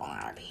suck dick on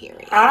our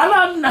period. I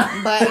don't know,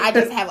 but I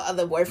just have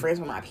other boyfriends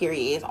when my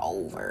period is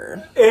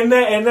over, and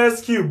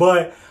that's cute.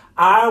 But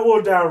I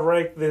will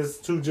direct this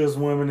to just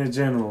women in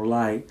general.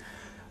 Like,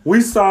 we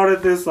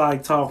started this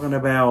like talking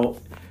about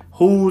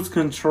who's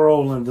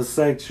controlling the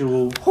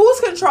sexual.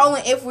 Who's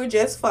controlling if we're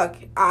just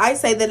fucking? I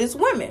say that it's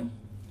women.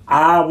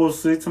 I will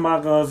stick to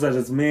my guns that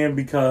it's men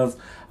because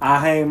I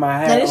hang my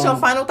hat. That is your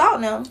final thought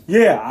now.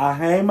 Yeah, I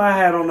hang my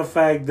hat on the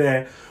fact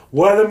that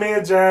whether me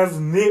and Jazz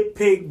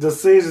nitpick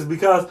decisions,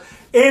 because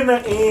in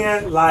the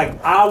end,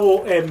 like, I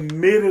will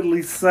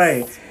admittedly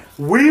say,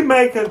 we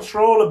may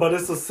control it, but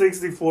it's a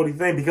 60-40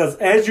 thing. Because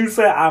as you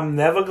said, I'm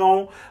never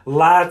going to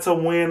lie to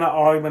win an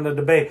argument or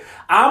debate.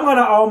 I'm going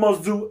to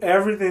almost do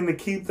everything to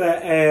keep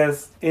that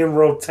ass in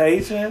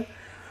rotation.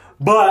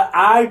 But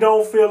I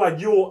don't feel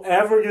like you will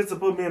ever get to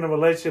put me in a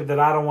relationship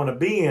that I don't want to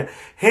be in.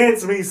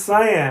 Hence me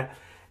saying,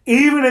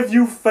 even if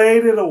you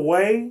faded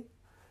away,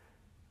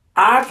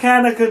 I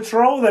kind of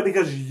control that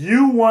because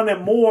you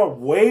wanted more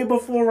way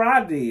before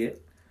I did.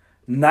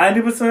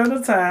 90% of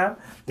the time.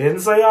 Didn't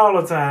say all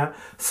the time.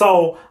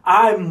 So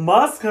I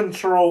must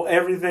control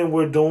everything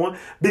we're doing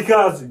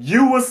because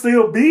you will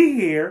still be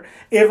here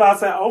if I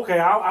say, okay,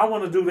 I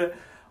want to do that.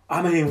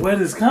 I mean, where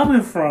this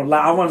coming from?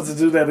 Like, I wanted to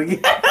do that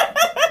again.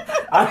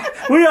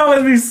 We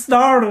always be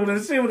startled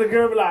and shit with the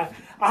girl be like,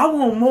 I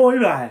want more.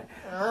 You like,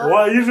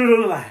 well, you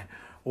do like,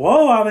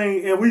 whoa, I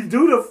mean, and we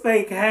do the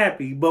fake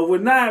happy, but we're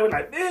not. We're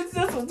like, this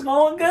was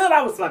going good.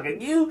 I was fucking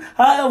you.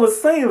 It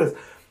was seamless.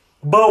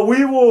 But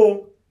we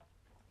will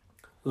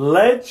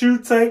let you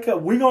take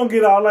up. We're going to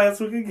get all the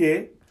ass we can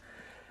get.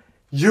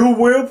 You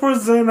will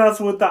present us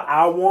with the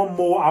I want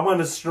more. I'm going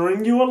to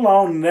string you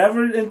along,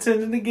 never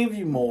intending to give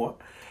you more.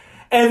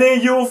 And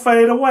then you'll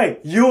fade away.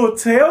 You'll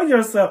tell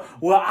yourself,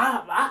 well,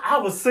 I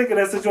was sick of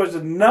that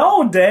situation.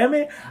 No, damn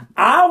it.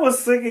 I was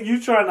sick of you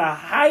trying to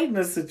heighten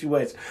the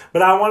situation.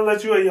 But I want to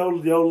let you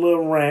have your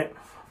little rant.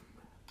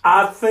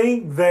 I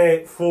think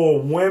that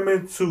for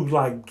women to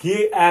like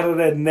get out of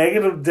that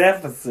negative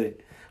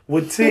deficit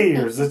with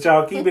tears that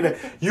y'all keep it in.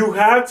 You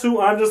have to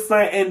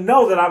understand and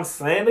know that I'm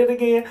saying it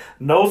again.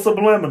 No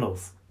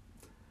subliminals.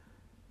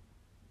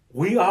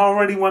 We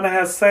already want to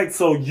have sex,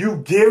 so you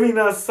giving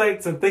us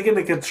sex and thinking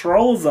it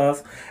controls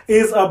us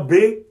is a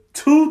big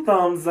 2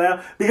 thumbs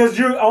down, because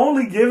you're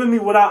only giving me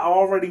what I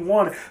already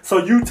wanted. So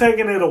you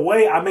taking it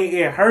away, I mean,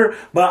 it hurt,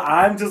 but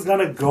I'm just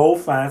going to go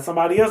find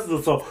somebody else to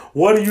do. So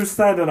what are you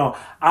standing on?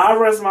 I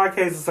rest my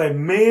case and say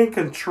men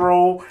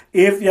control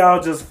if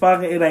y'all just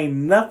fucking. It ain't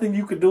nothing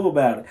you can do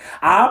about it.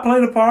 I'll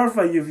play the part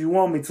for you if you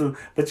want me to,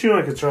 but you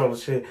ain't control the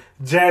shit.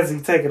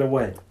 Jazzy, take it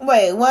away.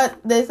 Wait, what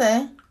they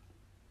say?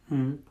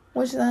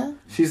 What she saying?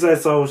 She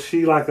said, so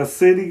she like a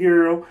city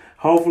girl.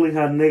 Hopefully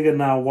her nigga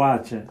not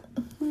watching.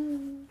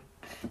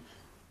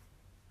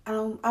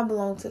 I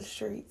belong to the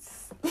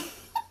streets.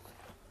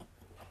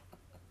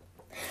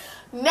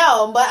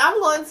 No, but I'm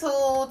going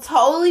to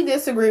totally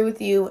disagree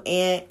with you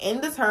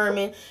and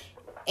determine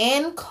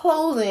in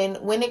closing,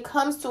 when it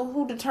comes to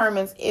who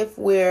determines if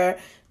we're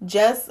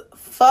just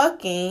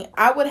fucking,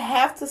 I would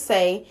have to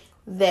say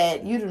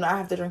that you do not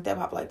have to drink that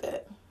pop like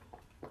that.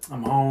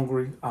 I'm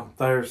hungry, I'm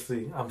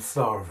thirsty, I'm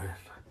starving,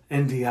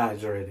 and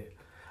dehydrated.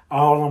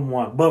 All in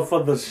one. But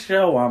for the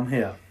show, I'm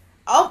here.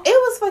 Oh, it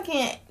was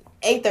fucking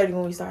 8:30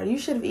 when we started. You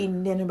should have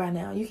eaten dinner by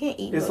now. You can't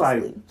eat. It's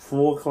like sleep.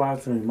 4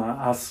 o'clock to me.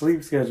 Our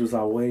sleep schedules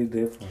are way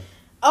different.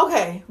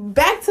 Okay,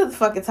 back to the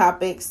fucking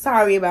topic.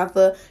 Sorry about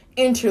the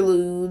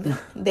interlude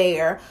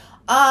there.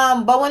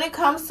 But when it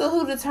comes to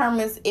who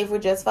determines if we're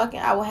just fucking,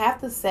 I will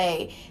have to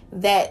say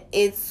that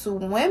it's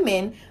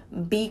women,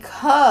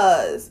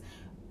 because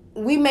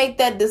we make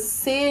that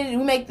decision.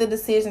 We make the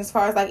decision as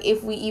far as like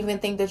if we even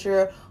think that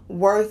you're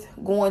worth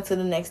going to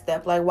the next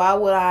step. Like, why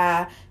would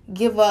I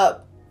give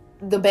up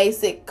the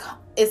basic?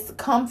 It's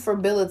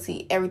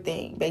comfortability,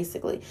 everything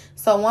basically.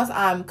 So once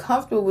I'm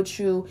comfortable with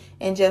you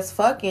and just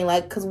fucking,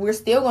 like, because we're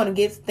still going to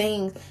get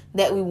things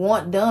that we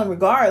want done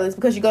regardless,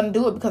 because you're going to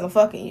do it because I'm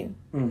fucking you.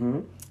 Mm-hmm.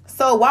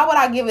 So why would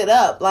I give it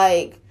up?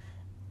 Like,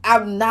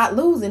 I'm not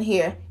losing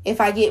here.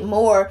 If I get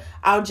more,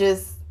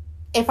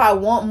 if I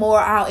want more,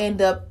 I'll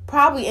end up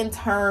probably in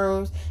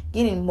terms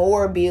getting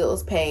more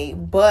bills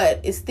paid.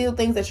 But it's still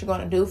things that you're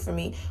going to do for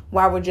me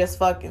while we're just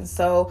fucking.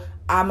 So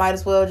I might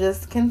as well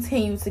just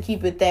continue to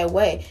keep it that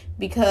way,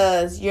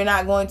 because you're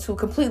not going to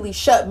completely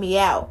shut me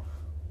out.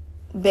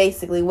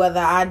 Basically, whether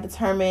I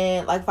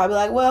determine, like, if I be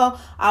like, well,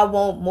 I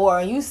want more,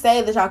 and you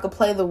say that y'all could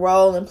play the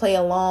role and play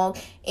along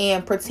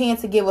and pretend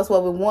to give us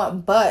what we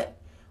want, but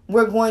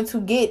we're going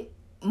to get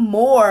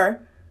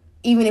more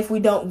even if we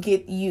don't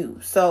get you.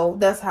 So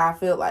that's how I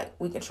feel like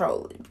we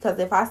control it. Because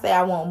if I say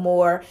I want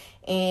more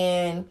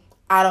and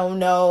I don't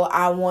know,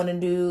 I want to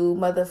do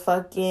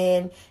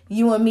motherfucking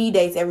you and me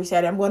dates every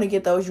Saturday, I'm going to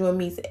get those you and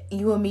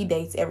me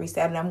dates every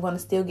Saturday. I'm going to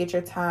still get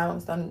your time. I'm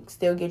going to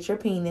still get your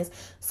penis.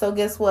 So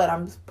guess what?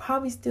 I'm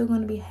probably still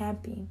going to be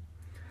happy.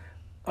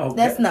 Okay.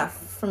 That's enough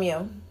from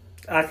you.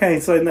 I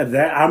can't say nothing.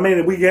 I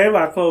mean, we gave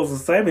our closing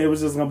statement. It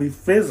was just going to be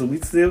physical. We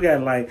still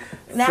got like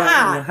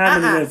how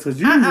many minutes? Because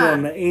you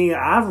on the end.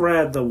 I've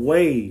read the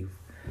wave.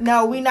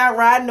 No, we not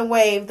riding the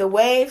wave. The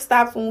wave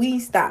stops when we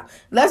stop.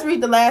 Let's read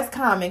the last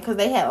comment because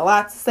they had a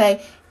lot to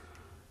say.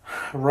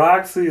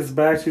 Roxy is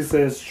back. She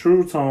says,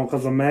 true tone,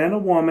 because a man or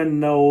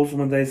woman knows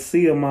when they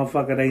see a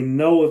motherfucker, they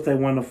know if they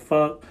want to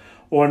fuck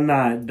or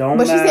not.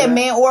 But she said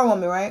man or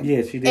woman, right?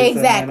 Yeah, she did.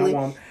 Exactly. Say man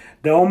or woman.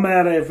 Don't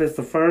matter if it's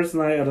the first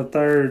night or the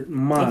third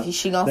month. If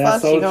she gonna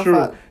fuck, she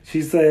gonna fuck.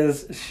 She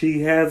says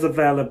she has a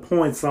valid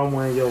point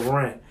somewhere in your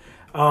rant.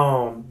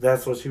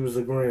 That's what she was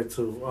agreeing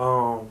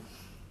to.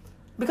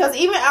 Because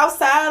even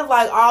outside of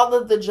like all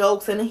of the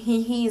jokes and the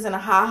he-he's and the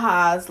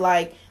ha-has,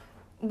 like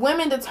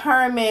women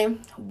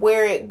determine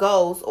where it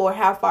goes or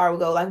how far we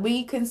go. Like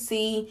we can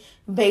see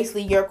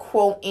basically your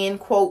quote end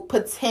quote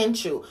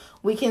potential.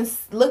 We can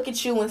look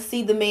at you and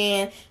see the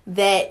man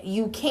that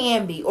you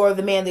can be or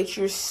the man that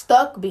you're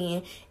stuck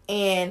being,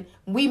 and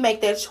we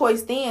make that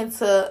choice then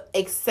to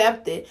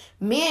accept it.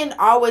 Men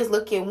always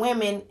look at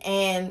women,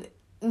 and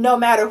no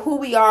matter who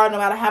we are, no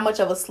matter how much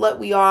of a slut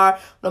we are,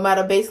 no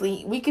matter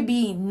basically we could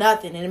be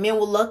nothing, and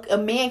a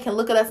man can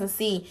look at us and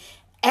see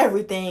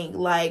everything.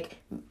 Like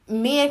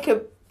men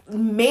could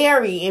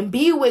marry and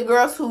be with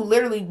girls who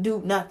literally do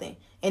nothing,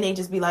 and they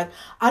just be like,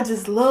 I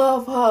just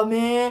love her,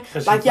 man.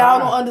 Like y'all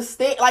don't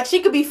understand. Like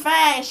she could be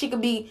fine, she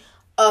could be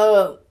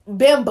a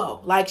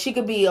bimbo, like she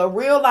could be a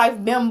real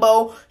life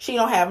bimbo. She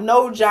don't have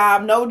no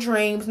job, no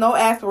dreams, no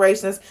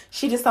aspirations.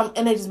 She just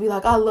and they just be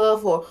like, I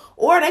love her.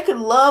 Or they could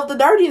love the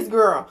dirtiest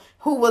girl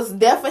who was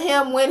there for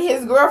him when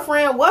his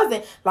girlfriend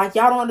wasn't. Like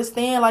y'all don't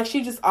understand. Like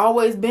she just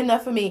always been there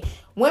for me.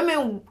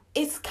 Women,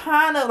 it's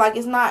kind of like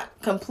it's not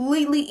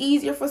completely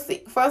easier for us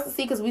to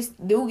see because we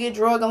do get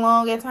drug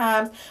along at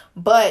times,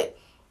 but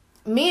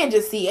men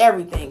just see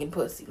everything in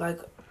pussy. Like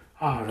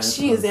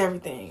she is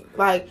everything.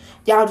 Like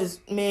y'all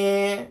just,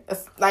 man,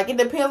 like it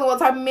depends on what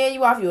type of man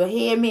you are. If you a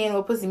head man or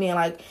a pussy man.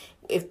 Like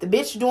if the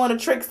bitch doing the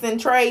tricks and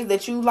trades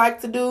that you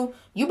like to do,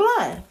 you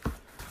blind.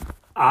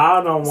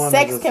 I don't want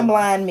sex can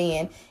blind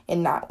men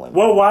and not women.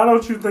 Well, why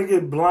don't you think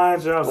it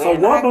blinds y'all? So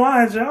what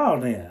blinds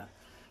y'all then?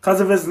 Because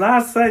if it's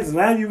not sex,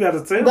 now you got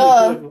to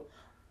tell me.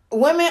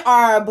 Women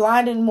are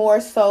blinded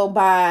more so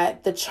by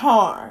the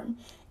charm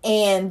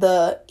and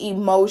the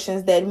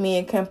emotions that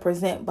men can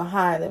present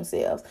behind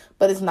themselves.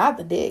 But it's not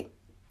the dick.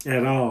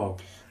 At all.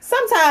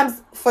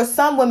 Sometimes, for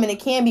some women, it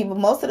can be. But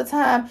most of the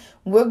time,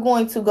 we're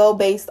going to go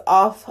based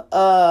off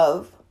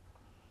of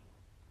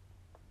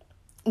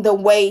the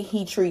way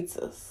he treats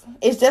us.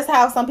 It's just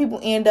how some people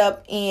end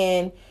up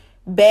in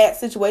bad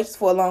situations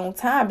for a long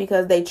time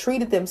because they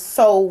treated them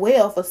so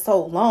well for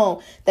so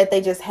long that they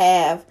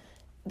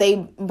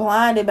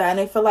blinded by, and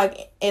they feel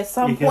like at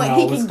some point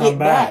he can get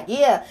back.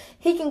 Yeah,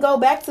 he can go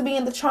back to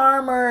being the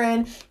charmer,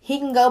 and he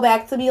can go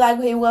back to be like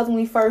who he was when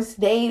we first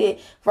dated.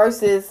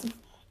 Versus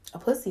a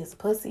pussy is a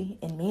pussy,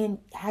 and men,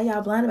 how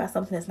y'all blinded by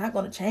something that's not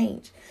going to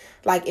change?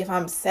 Like if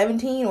I'm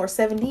 17 or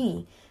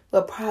 70.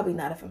 But probably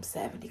not if I'm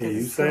 70. Yeah,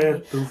 you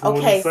said through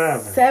 47.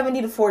 Okay,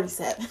 70 to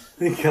 47.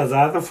 Because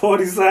after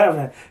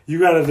 47, you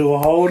got to do a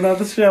whole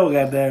nother show,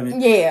 goddammit.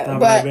 Yeah,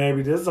 but like,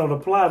 baby, this don't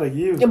apply to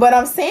you. But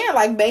I'm saying,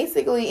 like,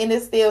 basically, and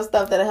it's still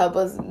stuff that'll help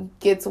us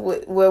get to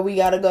where we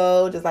got to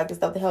go, just like the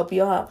stuff to help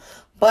you out.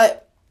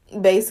 But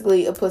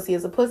basically, a pussy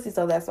is a pussy,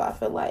 so that's why I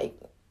feel like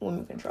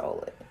women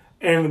control it.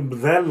 And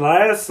that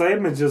last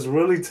statement just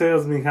really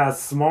tells me how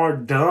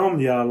smart, dumb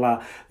y'all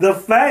are. The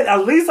fact,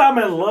 at least I'm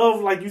in love,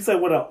 like you said,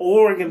 with an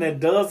organ that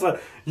does.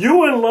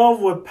 You in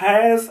love with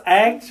past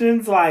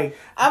actions, like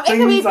it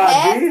can be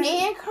past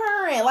and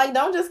current. Like,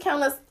 don't just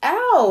count us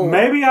out.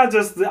 Maybe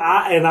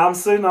and I'm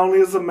sitting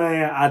only as a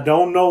man. I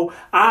don't know.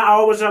 I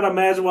always try to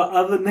imagine what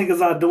other niggas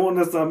are doing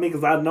this on me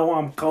because I know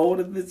I'm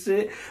cold at this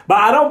shit. But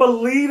I don't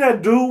believe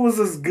that dude was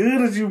as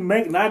good as you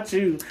make. Not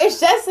you.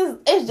 It's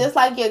just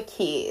like your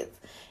kids.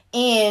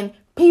 And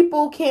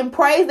people can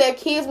praise their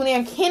kids when they're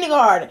in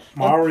kindergarten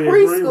and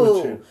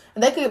preschool.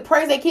 And they could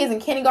praise their kids in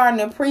kindergarten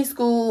and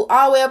preschool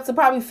all the way up to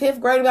probably 5th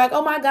grade and be like,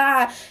 oh my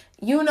God,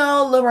 you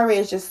know, Lil Ray Ray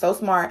is just so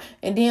smart.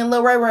 And then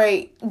Lil Ray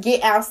Ray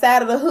get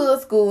outside of the hood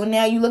school and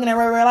now you looking at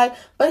Ray Ray like,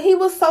 but he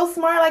was so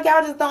smart, like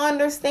y'all just don't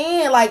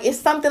understand. Like, it's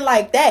something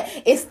like that.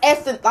 It's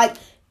essence, like,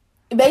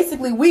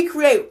 basically we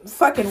create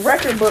fucking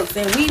record books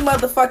and we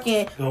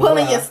motherfucking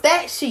pulling your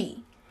stat sheet.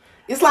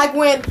 It's like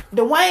when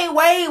Dwayne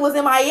Wade was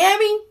in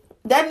Miami.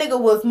 That nigga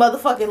was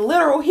motherfucking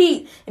literal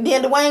heat. And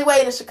then Dwayne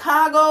Wade in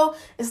Chicago,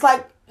 it's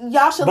like,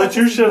 y'all should have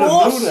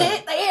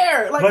bullshit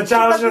there. Like, but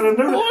y'all should have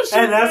knew that.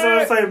 And that's what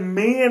I say,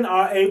 men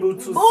are able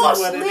to see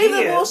what it is. Leave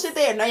the bullshit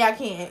there. No, y'all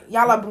can't.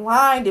 Y'all are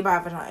blinded by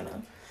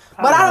vagina.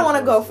 But I don't want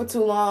to go for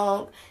too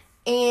long.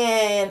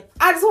 And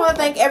I just want to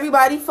thank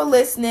everybody for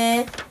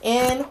listening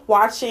and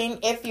watching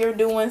if you're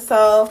doing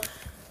so.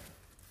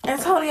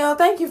 Antonio,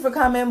 thank you for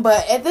coming,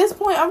 but at this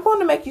point, I'm going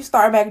to make you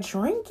start back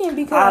drinking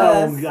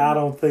because I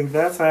don't think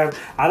that's happening.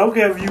 I don't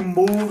care if you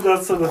moved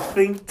us to the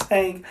think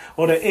tank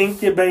or the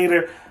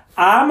incubator.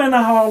 I'm in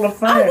the Hall of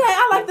Fame. Okay,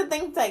 I like the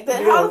think tank. The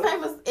Hall of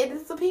Fame it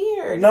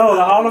disappeared. No,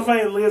 the Hall of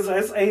Fame lives.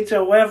 It's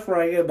HOF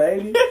right here,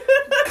 baby.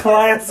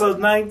 Class of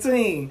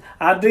 19.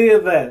 I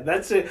did that.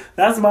 That's it.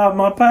 That's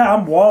my path.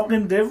 I'm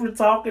walking different,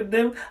 talking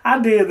different.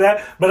 I did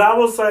that, but I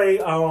will say,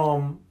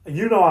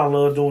 you know, I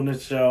love doing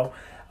this show.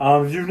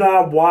 If you're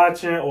not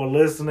watching or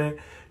listening,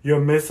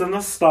 you're missing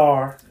a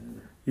star.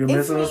 You're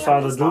missing a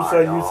star. The Do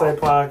Say You Say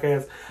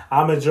podcast.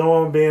 I'm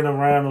enjoying being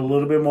around a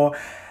little bit more.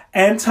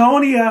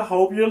 Antonia,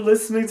 hope you're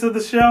listening to the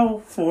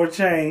show for a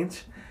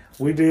change.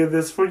 We did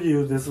this for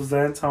you. This was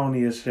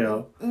Antonia's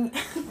show.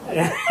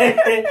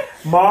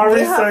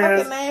 Mari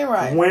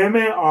says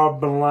women are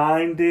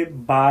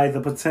blinded by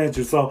the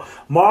potential. So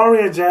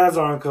Mari and Jazz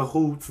are in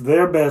cahoots.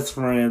 They're best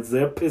friends.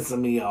 They're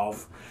pissing me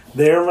off.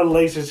 Their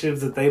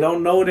relationships that they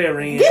don't know they're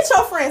in. Get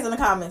your friends in the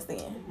comments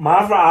then.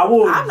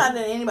 I'm not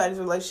in anybody's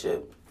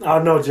relationship. Oh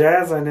no,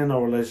 Jazz ain't in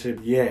no relationship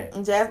yet.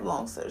 And Jazz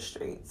belongs to the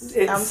streets.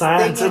 It's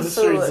signed to the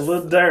streets.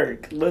 Lil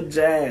Durk, Lil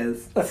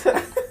Jazz.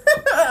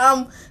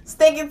 I'm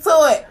sticking to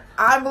it.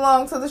 I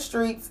belong to the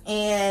streets,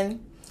 and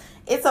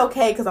it's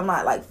okay because I'm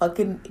not like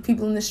fucking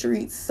people in the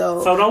streets.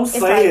 So don't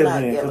say it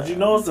then, because you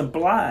know it's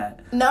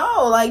implied.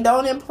 No, like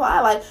don't imply.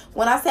 Like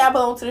when I say I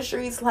belong to the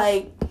streets,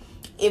 like.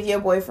 If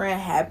your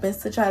boyfriend happens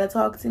to try to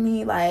talk to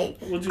me, like,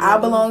 I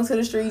belong to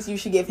the streets, you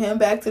should give him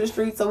back to the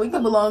streets so we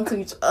can belong to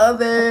each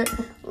other.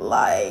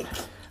 Like,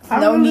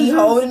 no need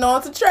holding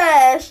on to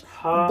trash.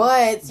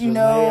 But, you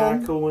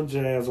know. Janae and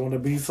Jazz want to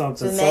be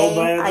something so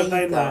bad that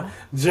they not.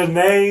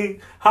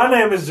 Janae, her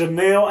name is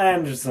Janelle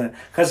Anderson.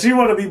 Because she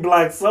want to be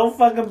black so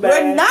fucking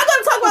bad. We're not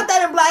going to talk about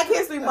that in Black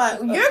History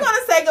Month. You're going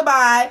to say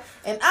goodbye,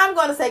 and I'm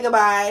going to say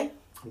goodbye.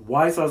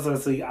 White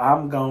Sauce, see,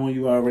 I'm going,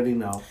 you already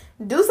know.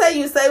 Do Say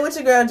You Say with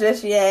your girl,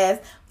 Just She Ass.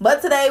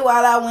 But today,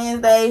 Wild Out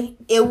Wednesday,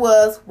 it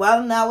was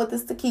Wild Out with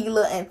this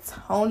tequila.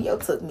 Antonio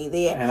took me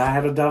there. And I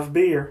had a Duff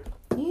beer.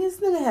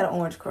 This nigga had an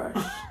Orange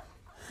Crush.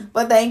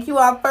 But thank you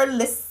all for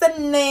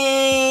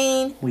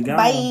listening. We got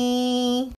Bye.